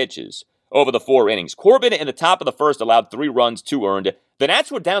 87 pitches over the 4 innings. Corbin in the top of the first allowed 3 runs, 2 earned. The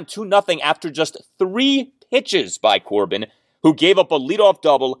Nats were down 2-0 after just 3 pitches by Corbin, who gave up a leadoff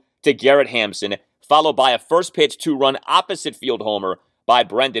double to Garrett Hampson, followed by a first pitch 2-run opposite field homer by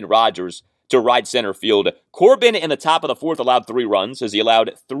Brendan Rodgers to right center field. Corbin in the top of the 4th allowed 3 runs as he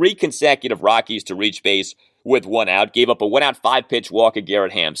allowed 3 consecutive Rockies to reach base with 1 out, gave up a 1-out 5-pitch walk at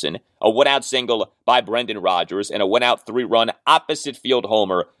Garrett Hampson, a 1-out single by Brendan Rodgers, and a 1-out 3-run opposite field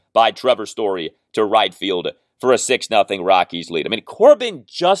homer by Trevor Story to right field for a 6-0 Rockies lead. I mean, Corbin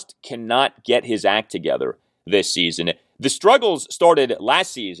just cannot get his act together this season. The struggles started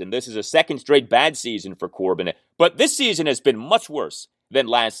last season. This is a 2nd straight bad season for Corbin, but this season has been much worse than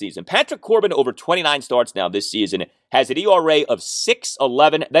last season. Patrick Corbin, over 29 starts now this season, has an ERA of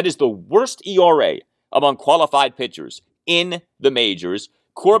 6.11. That is the worst ERA among qualified pitchers in the majors.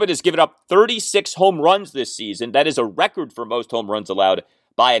 Corbin has given up 36 home runs this season. That is a record for most home runs allowed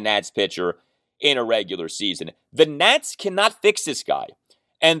by a Nats pitcher in a regular season. The Nats cannot fix this guy.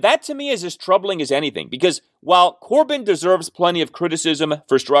 And that to me is as troubling as anything, because while Corbin deserves plenty of criticism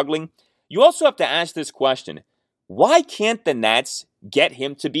for struggling, you also have to ask this question: why can't the Nats get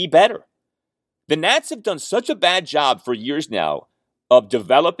him to be better? The Nats have done such a bad job for years now of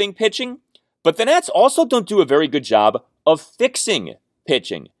developing pitching, but the Nats also don't do a very good job of fixing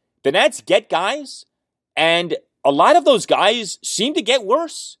pitching. The Nats get guys, and a lot of those guys seem to get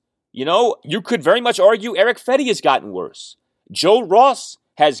worse. You know, you could very much argue Erick Fedde has gotten worse. Joe Ross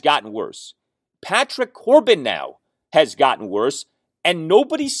has gotten worse. Patrick Corbin now has gotten worse, and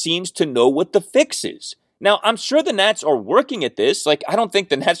nobody seems to know what the fix is. Now, I'm sure the Nats are working at this. I don't think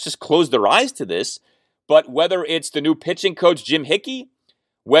the Nats just closed their eyes to this, but whether it's the new pitching coach, Jim Hickey,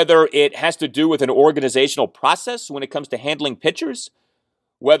 whether it has to do with an organizational process when it comes to handling pitchers,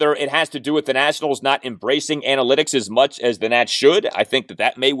 whether it has to do with the Nationals not embracing analytics as much as the Nats should, I think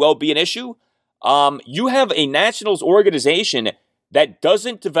that may well be an issue. You have a Nationals organization that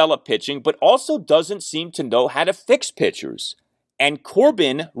doesn't develop pitching, but also doesn't seem to know how to fix pitchers. And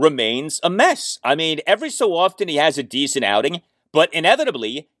Corbin remains a mess. I mean, every so often he has a decent outing, but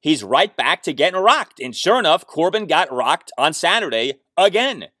inevitably he's right back to getting rocked. And sure enough, Corbin got rocked on Saturday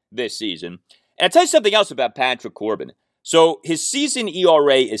again this season. And I'll tell you something else about Patrick Corbin. So his season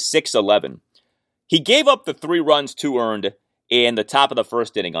ERA is 6.11. He gave up the 3 runs, 2 earned in the top of the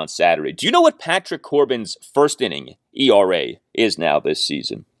first inning on Saturday. Do you know what Patrick Corbin's first inning ERA is now this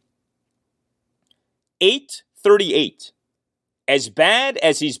season? 8.38. As bad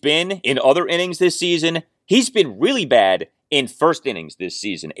as he's been in other innings this season, he's been really bad in first innings this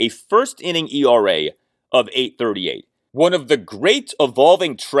season. A first inning ERA of 8.38. One of the great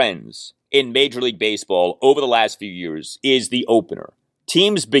evolving trends in Major League Baseball over the last few years is the opener.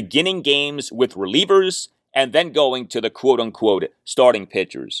 Teams beginning games with relievers and then going to the quote-unquote starting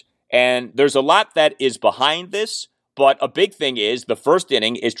pitchers. And there's a lot that is behind this, but a big thing is the first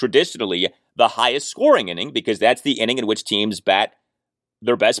inning is traditionally the highest scoring inning because that's the inning in which teams bat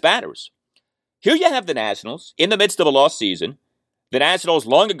their best batters. Here you have the Nationals in the midst of a lost season. The Nationals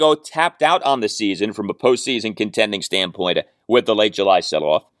long ago tapped out on the season from a postseason contending standpoint with the late July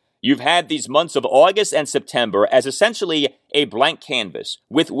sell-off. You've had these months of August and September as essentially a blank canvas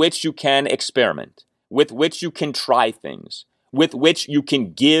with which you can experiment, with which you can try things, with which you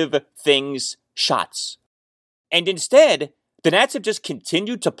can give things shots. And instead, the Nats have just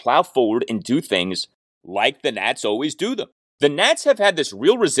continued to plow forward and do things like the Nats always do them. The Nats have had this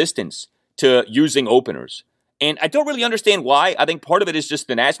real resistance to using openers. And I don't really understand why. I think part of it is just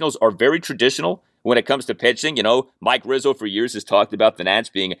the Nationals are very traditional when it comes to pitching. You know, Mike Rizzo for years has talked about the Nats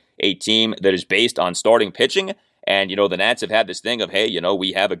being a team that is based on starting pitching. And, you know, the Nats have had this thing of, hey, you know,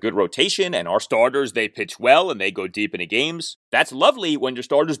 we have a good rotation and our starters, they pitch well and they go deep into games. That's lovely when your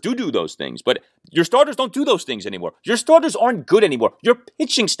starters do those things. But your starters don't do those things anymore. Your starters aren't good anymore. Your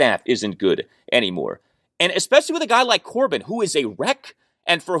pitching staff isn't good anymore. And especially with a guy like Corbin, who is a wreck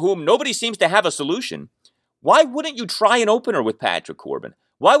and for whom nobody seems to have a solution. Why wouldn't you try an opener with Patrick Corbin?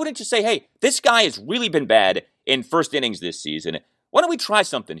 Why wouldn't you say, hey, this guy has really been bad in first innings this season. Why don't we try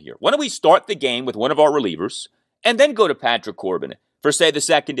something here? Why don't we start the game with one of our relievers and then go to Patrick Corbin for, say, the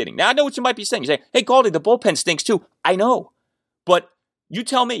second inning? Now, I know what you might be saying. You say, hey, Galdi, the bullpen stinks too. I know. But you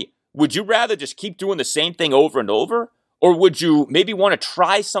tell me, would you rather just keep doing the same thing over and over? Or would you maybe want to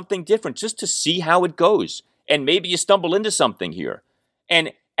try something different just to see how it goes? And maybe you stumble into something here.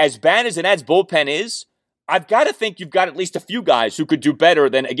 And as bad as the Nats bullpen is, I've got to think you've got at least a few guys who could do better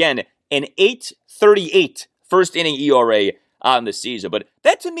than, again, an 8.38 first inning ERA on the season. But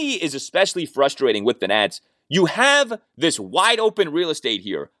that to me is especially frustrating with the Nats. You have this wide open real estate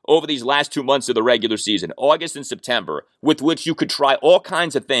here over these last 2 months of the regular season, August and September, with which you could try all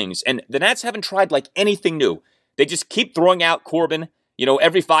kinds of things. And the Nats haven't tried like anything new. They just keep throwing out Corbin, you know,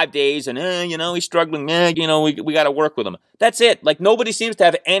 every 5 days and, you know, he's struggling. You know, we got to work with him. That's it. Like nobody seems to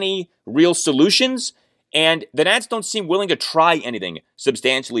have any real solutions. And the Nats don't seem willing to try anything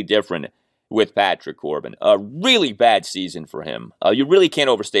substantially different with Patrick Corbin. A really bad season for him. You really can't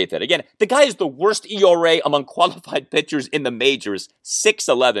overstate that. Again, the guy is the worst ERA among qualified pitchers in the majors,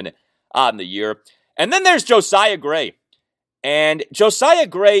 6.11 on the year. And then there's Josiah Gray. And Josiah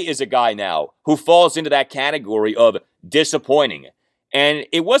Gray is a guy now who falls into that category of disappointing. And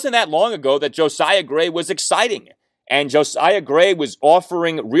it wasn't that long ago that Josiah Gray was exciting. And Josiah Gray was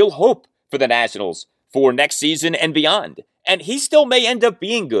offering real hope for the Nationals for next season and beyond. And he still may end up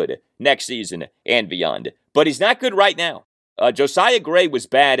being good next season and beyond. But he's not good right now. Josiah Gray was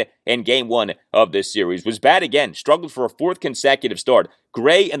bad in Game 1 of this series. Was bad again. Struggled for a fourth consecutive start.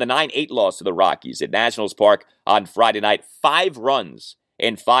 Gray in the 9-8 loss to the Rockies at Nationals Park on Friday night. 5 runs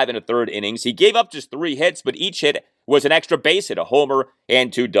in 5 1/3 innings. He gave up just 3 hits, but each hit was an extra base hit, a homer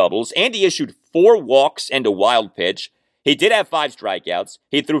and 2 doubles. And he issued 4 walks and a wild pitch. He did have 5 strikeouts.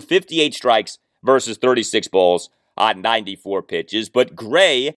 He threw 58 strikes versus 36 balls on 94 pitches. But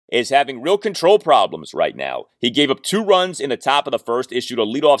Gray is having real control problems right now. He gave up 2 runs in the top of the first, issued a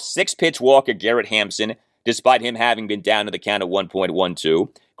leadoff 6-pitch walk at Garrett Hampson, despite him having been down to the count of 1.12.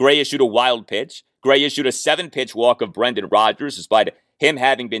 Gray issued a wild pitch. Gray issued a 7-pitch walk of Brendan Rodgers, despite him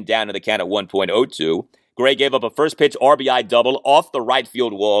having been down to the count of 1.02. Gray gave up a first-pitch RBI double off the right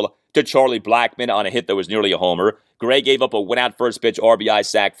field wall to Charlie Blackmon on a hit that was nearly a homer. Gray gave up a went-out first-pitch RBI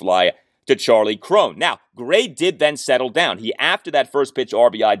sac fly to Charlie Crone. Now, Gray did then settle down. He, after that first pitch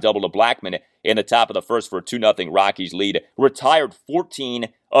RBI double to Blackmon in the top of the first for a 2-0 Rockies lead, retired 14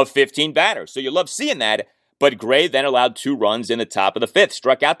 of 15 batters. So you love seeing that, but Gray then allowed 2 runs in the top of the 5th,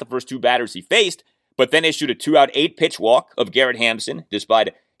 struck out the first 2 batters he faced, but then issued a 2-out 8-pitch walk of Garrett Hampson,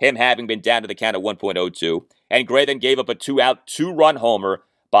 despite him having been down to the count of 1.02, and Gray then gave up a 2-out 2-run homer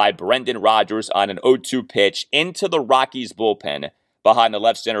by Brendan Rodgers on an 0-2 pitch into the Rockies bullpen behind the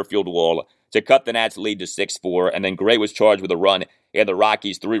left center field wall to cut the Nats lead to 6-4, and then Gray was charged with a run in the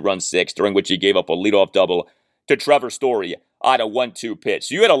Rockies' 3-run 6, during which he gave up a leadoff double to Trevor Story on a 1-2 pitch.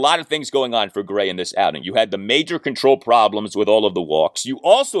 So you had a lot of things going on for Gray in this outing. You had the major control problems with all of the walks. You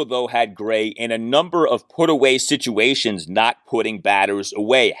also, though, had Gray in a number of put-away situations, not putting batters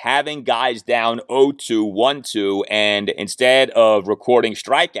away, having guys down 0-2, 1-2, and instead of recording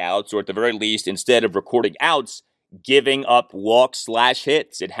strikeouts, or at the very least, instead of recording outs, giving up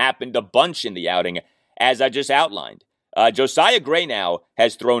walks/hits. It happened a bunch in the outing, as I just outlined. Josiah Gray now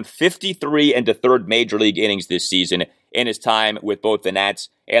has thrown 53 1/3 major league innings this season in his time with both the Nats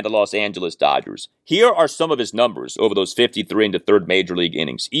and the Los Angeles Dodgers. Here are some of his numbers over those 53 and a third major league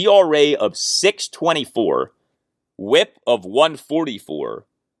innings. ERA of 6.24, WHIP of 144,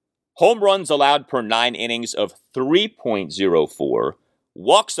 home runs allowed per 9 innings of 3.04,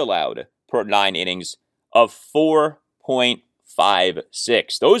 walks allowed per 9 innings of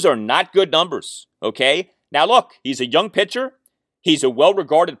 4.56. Those are not good numbers, okay? Now look, he's a young pitcher. He's a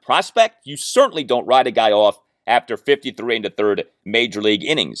well-regarded prospect. You certainly don't write a guy off after 53 and a third major league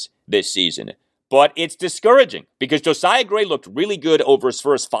innings this season. But it's discouraging because Josiah Gray looked really good over his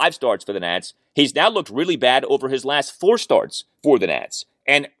first 5 starts for the Nats. He's now looked really bad over his last 4 starts for the Nats.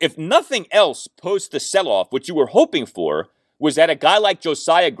 And if nothing else post the sell-off, what you were hoping for was that a guy like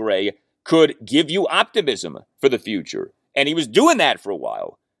Josiah Gray could give you optimism for the future. And he was doing that for a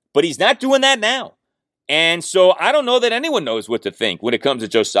while. But he's not doing that now. And so I don't know that anyone knows what to think when it comes to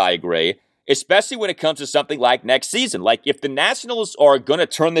Josiah Gray, especially when it comes to something like next season. Like if the Nationals are going to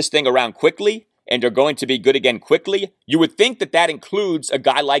turn this thing around quickly and are going to be good again quickly, you would think that that includes a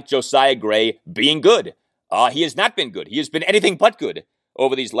guy like Josiah Gray being good. He has not been good. He has been anything but good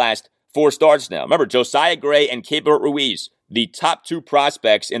over these last 4 starts now. Remember, Josiah Gray and Keibert Ruiz, the top 2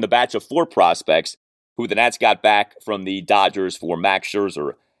 prospects in the batch of 4 prospects who the Nats got back from the Dodgers for Max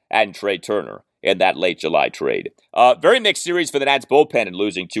Scherzer and Trey Turner in that late July trade. Very mixed series for the Nats bullpen in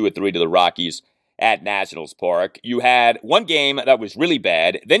losing 2-3 to the Rockies at Nationals Park. You had one game that was really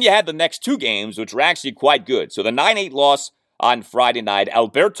bad. Then you had the next 2 games, which were actually quite good. So the 9-8 loss on Friday night,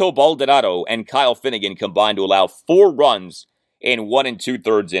 Alberto Baldonado and Kyle Finnegan combined to allow 4 runs in 1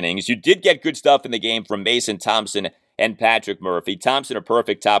 2/3 innings. You did get good stuff in the game from Mason Thompson and Patrick Murphy. Thompson a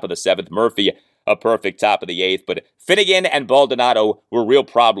perfect top of the 7th, Murphy a perfect top of the 8th, but Finnegan and Baldonado were real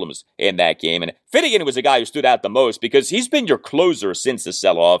problems in that game. And Finnegan was the guy who stood out the most because he's been your closer since the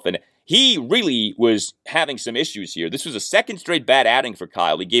sell-off, and he really was having some issues here. This was a second straight bad outing for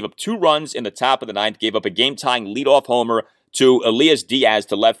Kyle. He gave up 2 runs in the top of the 9th, gave up a game-tying leadoff homer to Elias Diaz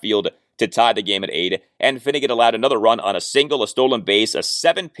to left field to tie the game at 8, and Finnegan allowed another run on a single, a stolen base, a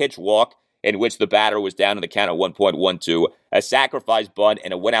 7-pitch walk, in which the batter was down in the count of 1.12, a sacrifice bunt,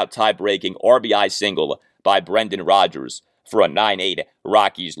 and a went-out tie-breaking RBI single by Brendan Rodgers for a 9-8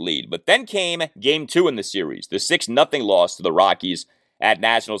 Rockies lead. But then came Game 2 in the series, the 6-0 loss to the Rockies at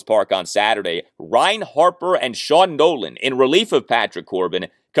Nationals Park on Saturday. Ryan Harper and Sean Nolan, in relief of Patrick Corbin,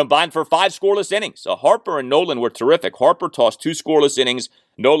 combined for 5 scoreless innings. So Harper and Nolan were terrific. Harper tossed 2 scoreless innings.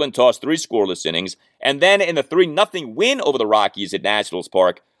 Nolan tossed 3 scoreless innings. And then in the 3-0 win over the Rockies at Nationals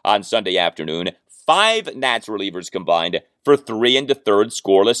Park on Sunday afternoon, 5 Nats relievers combined for 3 1/3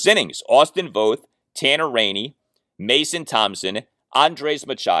 scoreless innings. Austin Voth, Tanner Rainey, Mason Thompson, Andres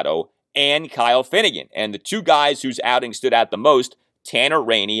Machado, and Kyle Finnegan. And the 2 guys whose outing stood out the most, Tanner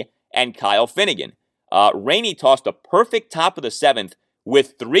Rainey and Kyle Finnegan. Rainey tossed a perfect top of the 7th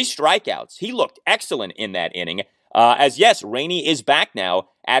with 3 strikeouts. He looked excellent in that inning. Yes, Rainey is back now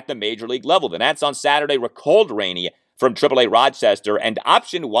at the major league level. The Nats on Saturday recalled Rainey from AAA Rochester and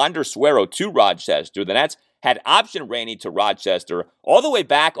optioned Wander Suero to Rochester. The Nats had optioned Rainey to Rochester all the way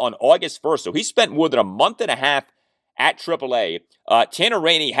back on August 1st, so he spent more than a month and a half at AAA. Tanner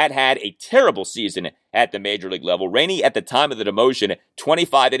Rainey had a terrible season at the major league level. Rainey, at the time of the demotion,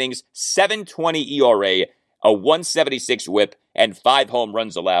 25 innings, 7.20 ERA, a 176 whip, and 5 home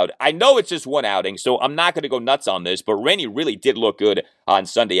runs allowed. I know it's just one outing, so I'm not going to go nuts on this, but Rainey really did look good on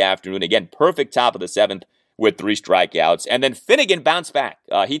Sunday afternoon. Again, perfect top of the 7th with 3 strikeouts. And then Finnegan bounced back.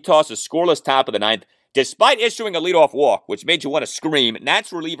 He tossed a scoreless top of the 9th, despite issuing a leadoff walk, which made you want to scream.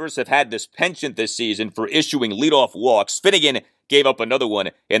 Nats relievers have had this penchant this season for issuing leadoff walks. Finnegan gave up another one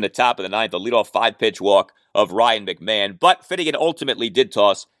in the top of the 9th, a leadoff 5-pitch walk of Ryan McMahon. But Finnegan ultimately did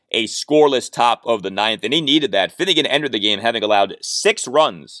toss a scoreless top of the 9th, and he needed that. Finnegan entered the game having allowed 6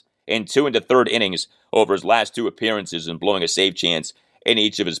 runs in 2 1/3 innings over his last 2 appearances and blowing a save chance in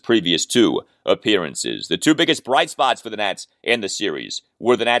each of his previous 2 appearances. The 2 biggest bright spots for the Nats in the series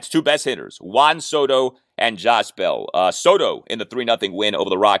were the Nats' 2 best hitters, Juan Soto and Josh Bell. Soto in the 3-0 win over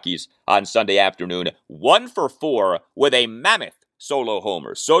the Rockies on Sunday afternoon, 1 for 4 with a mammoth solo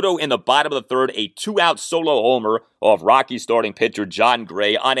homer. Soto in the bottom of the 3rd, a 2-out solo homer off Rockies starting pitcher John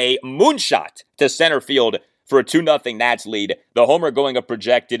Gray on a moonshot to center field for a 2-0 Nats lead. The homer going a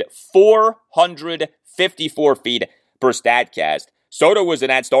projected 454 feet per StatCast. Soto was the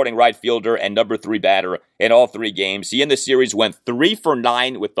Nats starting right fielder and number 3 batter in all 3 games. He in the series went 3 for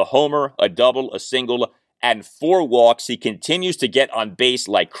 9 with the homer, a double, a single, and 4 walks. He continues to get on base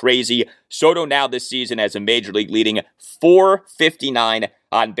like crazy. Soto now this season has a major league leading .459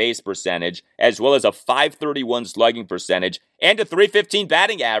 on base percentage, as well as a .531 slugging percentage and a .315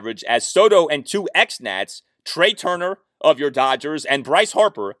 batting average, as Soto and 2 ex-Nats Trey Turner of your Dodgers and Bryce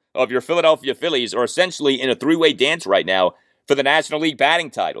Harper of your Philadelphia Phillies are essentially in a three-way dance right now for the National League batting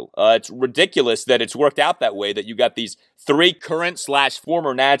title. It's ridiculous that it's worked out that way, that you got these three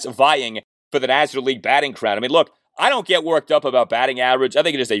current/former Nats vying for the National League batting crown. I mean, look, I don't get worked up about batting average. I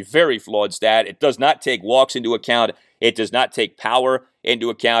think it is a very flawed stat. It does not take walks into account. It does not take power into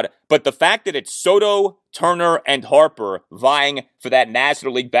account. But the fact that it's Soto, Turner, and Harper vying for that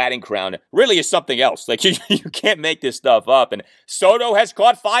National League batting crown really is something else. Like, you can't make this stuff up. And Soto has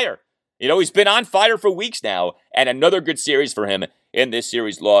caught fire. You know, he's been on fire for weeks now. And another good series for him in this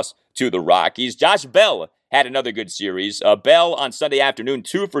series loss to the Rockies. Josh Bell had another good series. Bell on Sunday afternoon,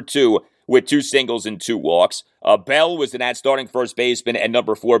 2 for 2 with 2 singles and 2 walks. Bell was the Nats starting first baseman and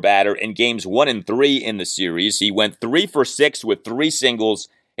number 4 batter in games 1 and 3 in the series. He went 3 for 6 with 3 singles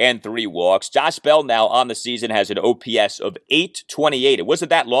and 3 walks. Josh Bell now on the season has an OPS of .828. It wasn't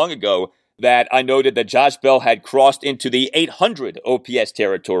that long ago that I noted that Josh Bell had crossed into the 800 OPS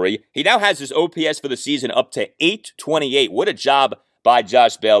territory. He now has his OPS for the season up to .828. What a job by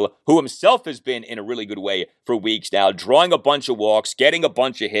Josh Bell, who himself has been in a really good way for weeks now, drawing a bunch of walks, getting a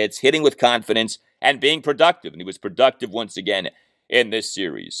bunch of hits, hitting with confidence, and being productive. And he was productive once again in this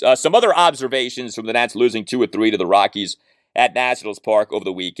series. Some other observations from the Nats losing 2 or 3 to the Rockies at Nationals Park over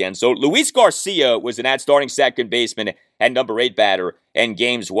the weekend. So Luis Garcia was the Nats starting second baseman and number 8 batter in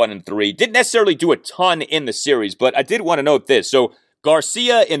games 1 and 3. Didn't necessarily do a ton in the series, but I did want to note this. So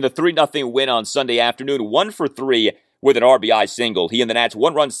Garcia in the 3-0 win on Sunday afternoon, 1 for 3 with an RBI single. He and the Nats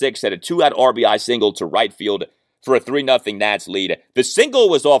 1-run 6 had a 2-out RBI single to right field for a 3-0 Nats lead. The single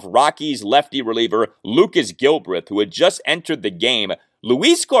was off Rockies lefty reliever Lucas Gilbreth, who had just entered the game.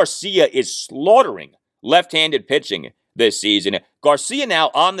 Luis Garcia is slaughtering left-handed pitching this season. Garcia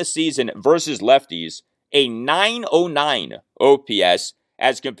now on the season versus lefties, a .909 OPS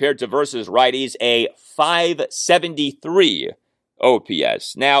as compared to versus righties, a .573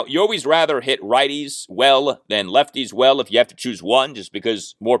 OPS. Now, you always rather hit righties well than lefties well if you have to choose one, just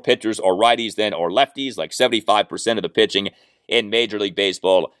because more pitchers are righties than are lefties. Like 75% of the pitching in Major League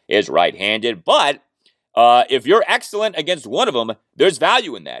Baseball is right-handed. But if you're excellent against one of them, there's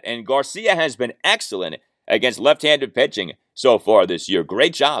value in that. And Garcia has been excellent against left-handed pitching so far this year.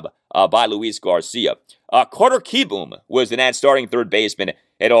 Great job by Luis Garcia. Carter Kieboom was the Nats starting third baseman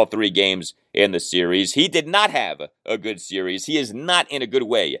at all 3 games in the series. He did not have a good series. He is not in a good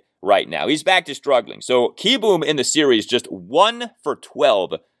way right now. He's back to struggling. So Kieboom in the series just 1 for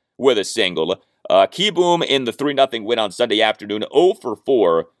 12 with a single. Kieboom in the 3-0 win on Sunday afternoon, 0 for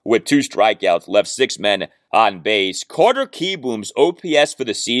 4 with 2 strikeouts, left 6 men on base. Carter Kieboom's OPS for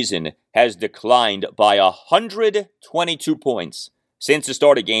the season has declined by 122 points since the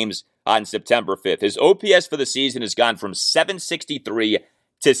start of games on September 5th. His OPS for the season has gone from 763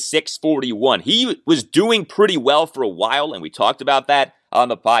 to 641. He was doing pretty well for a while, and we talked about that on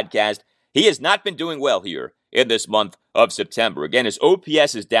the podcast. He has not been doing well here in this month of September. Again, his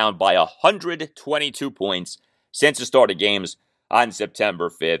OPS is down by 122 points since the start of games on September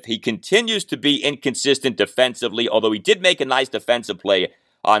 5th. He continues to be inconsistent defensively, although he did make a nice defensive play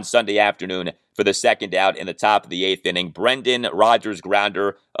on Sunday afternoon for the second out in the top of the 8th inning. Brendan Rodgers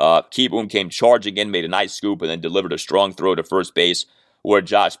grounder. Kieboom came charging in, made a nice scoop, and then delivered a strong throw to first base, where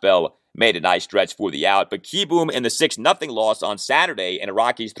Josh Bell made a nice stretch for the out. But Kieboom in the 6-0 loss on Saturday in a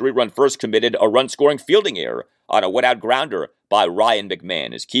Rockies 3-run first committed a run-scoring fielding error on a wet-out grounder by Ryan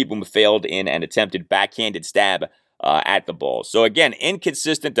McMahon, as Kieboom failed in an attempted backhanded stab at the ball. So again,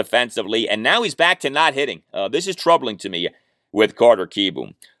 inconsistent defensively, and now he's back to not hitting. This is troubling to me with Carter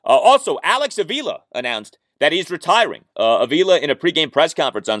Kieboom. Also, Alex Avila announced that he's retiring. Avila, in a pregame press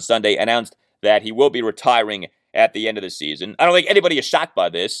conference on Sunday, announced that he will be retiring at the end of the season. I don't think anybody is shocked by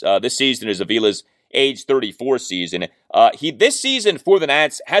this. This season is Avila's age 34 season. This season for the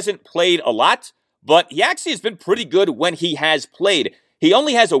Nats hasn't played a lot, but he actually has been pretty good when he has played. He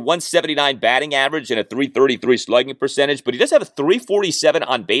only has a 179 batting average and a 333 slugging percentage, but he does have a 347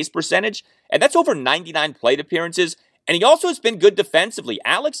 on base percentage, and that's over 99 plate appearances. And he also has been good defensively.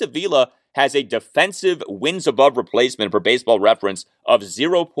 Alex Avila has a defensive wins above replacement for Baseball Reference of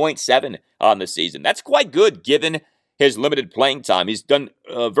 0.7 on the season. That's quite good given his limited playing time. He's done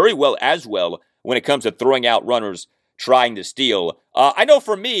very well as well when it comes to throwing out runners trying to steal. I know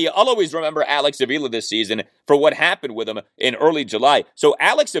for me, I'll always remember Alex Avila this season for what happened with him in early July. So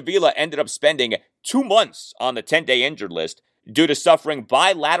Alex Avila ended up spending 2 months on the 10-day injured list due to suffering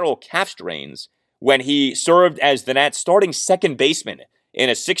bilateral calf strains when he served as the Nats starting second baseman in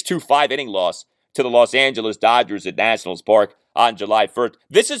a 6-2 5-inning loss to the Los Angeles Dodgers at Nationals Park on July 1st.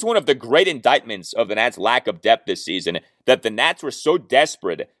 This is one of the great indictments of the Nats' lack of depth this season, that the Nats were so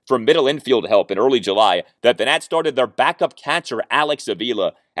desperate for middle infield help in early July that the Nats started their backup catcher, Alex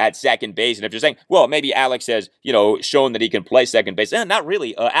Avila, at second base. And if you're saying, well, maybe Alex has, shown that he can play second base. Not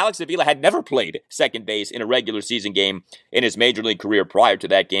really. Alex Avila had never played second base in a regular season game in his major league career prior to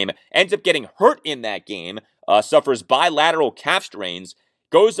that game. Ends up getting hurt in that game, suffers bilateral calf strains,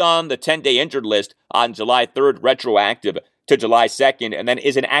 goes on the 10-day injured list on July 3rd, retroactive to July 2nd, and then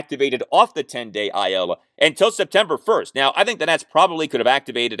isn't activated off the 10-day IL until September 1st. Now, I think the Nats probably could have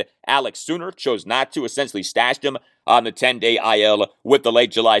activated Alex sooner, chose not to, essentially stashed him on the 10-day IL with the late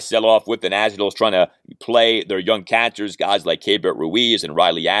July sell-off, with the Nationals trying to play their young catchers, guys like Keibert Ruiz and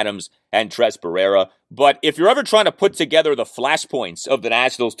Riley Adams and Tres Barrera. But if you're ever trying to put together the flashpoints of the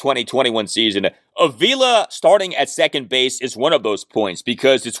Nationals' 2021 season, Avila starting at second base is one of those points,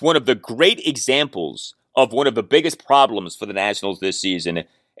 because it's one of the great examples of one of the biggest problems for the Nationals this season,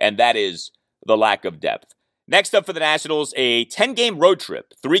 and that is the lack of depth. Next up for the Nationals, a 10-game road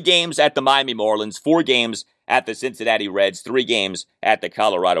trip. 3 games at the Miami Marlins, 4 games at the Cincinnati Reds, 3 games at the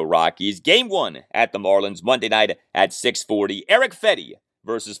Colorado Rockies. Game 1 at the Marlins, Monday night at 6:40. Erick Fedde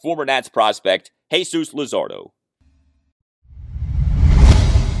versus former Nats prospect Jesus Luzardo.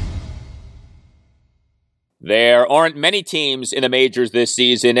 There aren't many teams in the majors this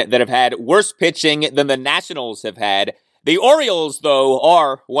season that have had worse pitching than the Nationals have had. The Orioles, though,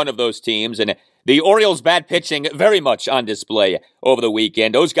 are one of those teams, and the Orioles' bad pitching very much on display over the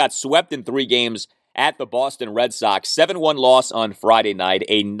weekend. Those got swept in 3 games at the Boston Red Sox. 7-1 loss on Friday night,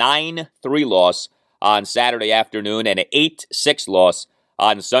 a 9-3 loss on Saturday afternoon, and an 8-6 loss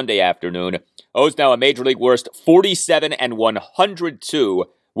on Sunday afternoon. O's now a Major League worst 47-102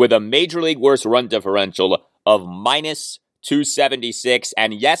 with a Major League worst run differential of minus 276.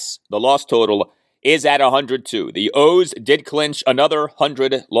 And yes, the loss total is at 102. The O's did clinch another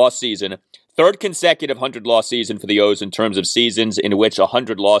 100-loss season. 3rd consecutive 100-loss season for the O's in terms of seasons in which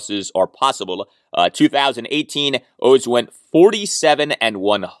 100 losses are possible. 2018, O's went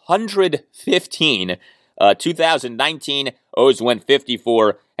 47-115. 2019, O's went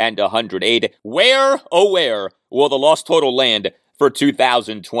 54-108. Where, oh where, will the loss total land for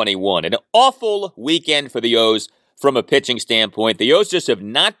 2021? An awful weekend for the O's from a pitching standpoint. The O's just have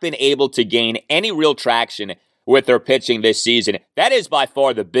not been able to gain any real traction with their pitching this season. That is by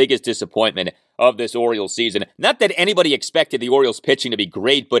far the biggest disappointment of this Orioles season. Not that anybody expected the Orioles pitching to be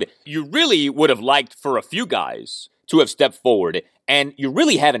great, but you really would have liked for a few guys to have stepped forward, and you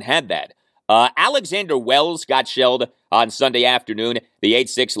really haven't had that. Alexander Wells got shelled on Sunday afternoon, the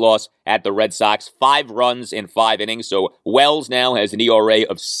 8-6 loss at the Red Sox, 5 runs in 5 innings. So Wells now has an ERA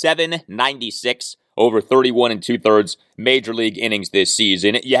of 7.96 over 31 2/3 Major League innings this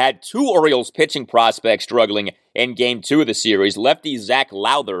season. You had 2 Orioles pitching prospects struggling in Game 2 of the series. Lefty Zach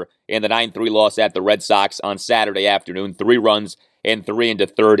Lowther in the 9-3 loss at the Red Sox on Saturday afternoon, 3 runs in 3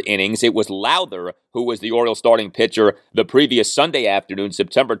 1/3 innings. It was Lowther who was the Orioles starting pitcher the previous Sunday afternoon,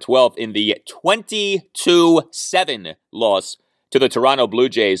 September 12th, in the 22-7 loss to the Toronto Blue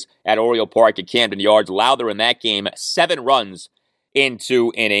Jays at Oriole Park at Camden Yards. Lowther in that game, 7 runs in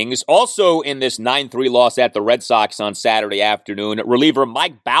 2 innings. Also in this 9-3 loss at the Red Sox on Saturday afternoon, reliever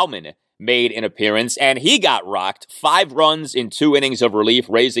Mike Baumann made an appearance, and he got rocked. 5 runs in 2 innings of relief,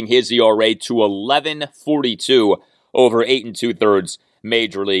 raising his ERA to 11.42 over 8 2/3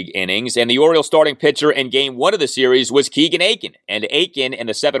 Major League innings. And the Orioles starting pitcher in Game 1 of the series was Keegan Aiken. And Aiken, in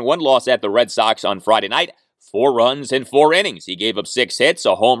the 7-1 loss at the Red Sox on Friday night, 4 runs in 4 innings. He gave up 6 hits,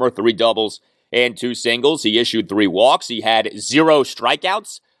 a homer, 3 doubles, and 2 singles. He issued 3 walks. He had 0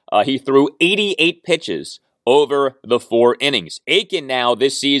 strikeouts. He threw 88 pitches over the 4 innings. Aiken now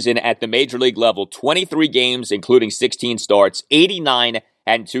this season at the Major League level, 23 games, including 16 starts, 89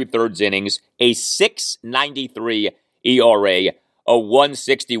 2/3 innings, a 6.93 ERA, a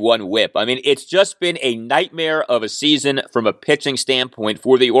 161 whip. I mean, it's just been a nightmare of a season from a pitching standpoint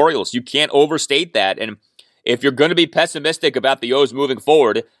for the Orioles. You can't overstate that. And if you're going to be pessimistic about the O's moving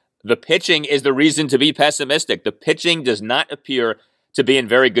forward, the pitching is the reason to be pessimistic. The pitching does not appear to be in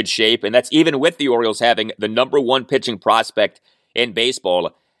very good shape, and that's even with the Orioles having the number 1 pitching prospect in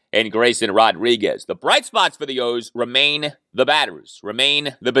baseball in Grayson Rodriguez. The bright spots for the O's remain the batters,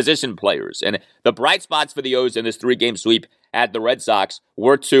 remain the position players. And the bright spots for the O's in this 3-game sweep at the Red Sox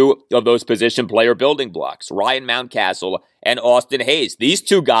were 2 of those position player building blocks, Ryan Mountcastle and Austin Hayes. These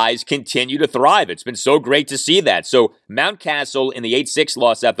 2 guys continue to thrive. It's been so great to see that. So Mountcastle in the 8-6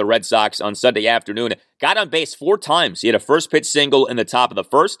 loss at the Red Sox on Sunday afternoon got on base 4 times. He had a first pitch single in the top of the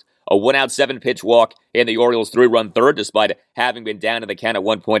first, a 1-out 7-pitch walk in the Orioles' 3-run third, despite having been down in the count at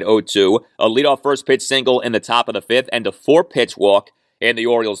 1.02, a leadoff first-pitch single in the top of the fifth, and a 4-pitch walk in the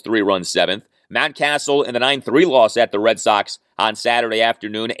Orioles' 3-run seventh. Mountcastle in the 9-3 loss at the Red Sox on Saturday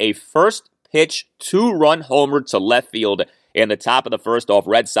afternoon, a first-pitch 2-run homer to left field in the top of the first off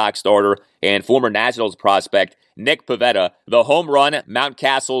Red Sox starter and former Nationals prospect Nick Pivetta. The home run,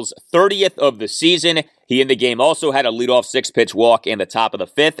 Mountcastle's 30th of the season. He in the game also had a leadoff 6-pitch walk in the top of the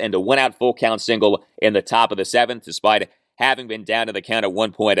fifth and a 1-out full-count single in the top of the seventh, despite having been down to the count at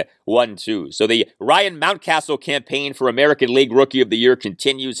 1.12. So the Ryan Mountcastle campaign for American League Rookie of the Year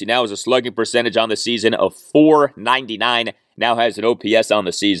continues. He now has a slugging percentage on the season of .499, now has an OPS on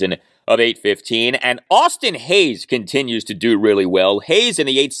the season of .815. And Austin Hays continues to do really well. Hays in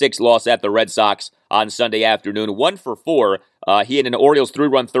the 8-6 loss at the Red Sox on Sunday afternoon, 1 for 4. He in an Orioles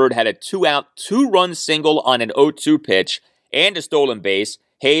 3-run third had a 2-out, 2-run single on an 0-2 pitch and a stolen base.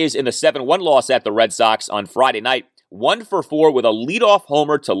 Hays in the 7-1 loss at the Red Sox on Friday night, 1 for 4 with a leadoff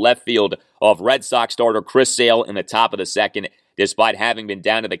homer to left field of Red Sox starter Chris Sale in the top of the second, despite having been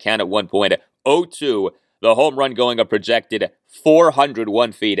down to the count at 1.02. The home run going a projected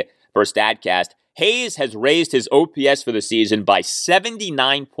 401 feet per StatCast. Hays has raised his OPS for the season by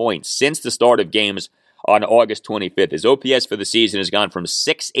 79 points since the start of games on August 25th. His OPS for the season has gone from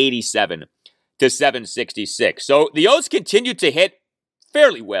 687 to 766. So the O's continue to hit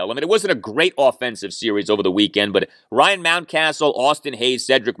fairly well. I mean, it wasn't a great offensive series over the weekend, but Ryan Mountcastle, Austin Hays,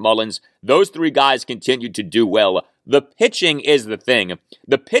 Cedric Mullins, those three guys continued to do well. The pitching is the thing.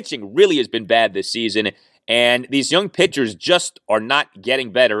 The pitching really has been bad this season, and these young pitchers just are not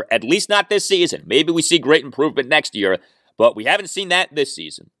getting better, at least not this season. Maybe we see great improvement next year, but we haven't seen that this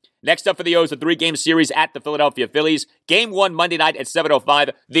season. Next up for the O's, a 3-game series at the Philadelphia Phillies. Game 1 Monday night at 7:05.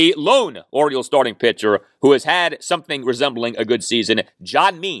 The lone Orioles starting pitcher who has had something resembling a good season,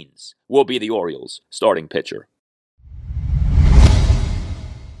 John Means, will be the Orioles starting pitcher.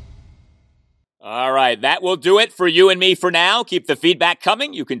 All right, that will do it for you and me for now. Keep the feedback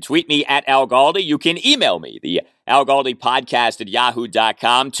coming. You can tweet me at Al Galdi. You can email me, the Al Galdi podcast at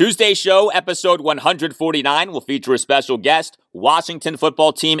yahoo.com. Tuesday show, episode 149, will feature a special guest, Washington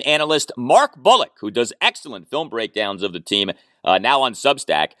football team analyst Mark Bullock, who does excellent film breakdowns of the team, now on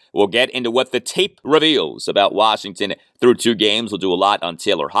Substack. We'll get into what the tape reveals about Washington through 2 games. We'll do a lot on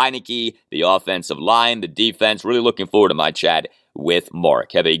Taylor Heineke, the offensive line, the defense. Really looking forward to my chat with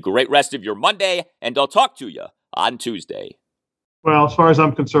Mark. Have a great rest of your Monday, and I'll talk to you on Tuesday. Well, as far as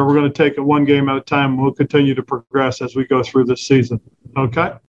I'm concerned, we're going to take it one game at a time. We'll continue to progress as we go through this season.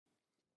 Okay?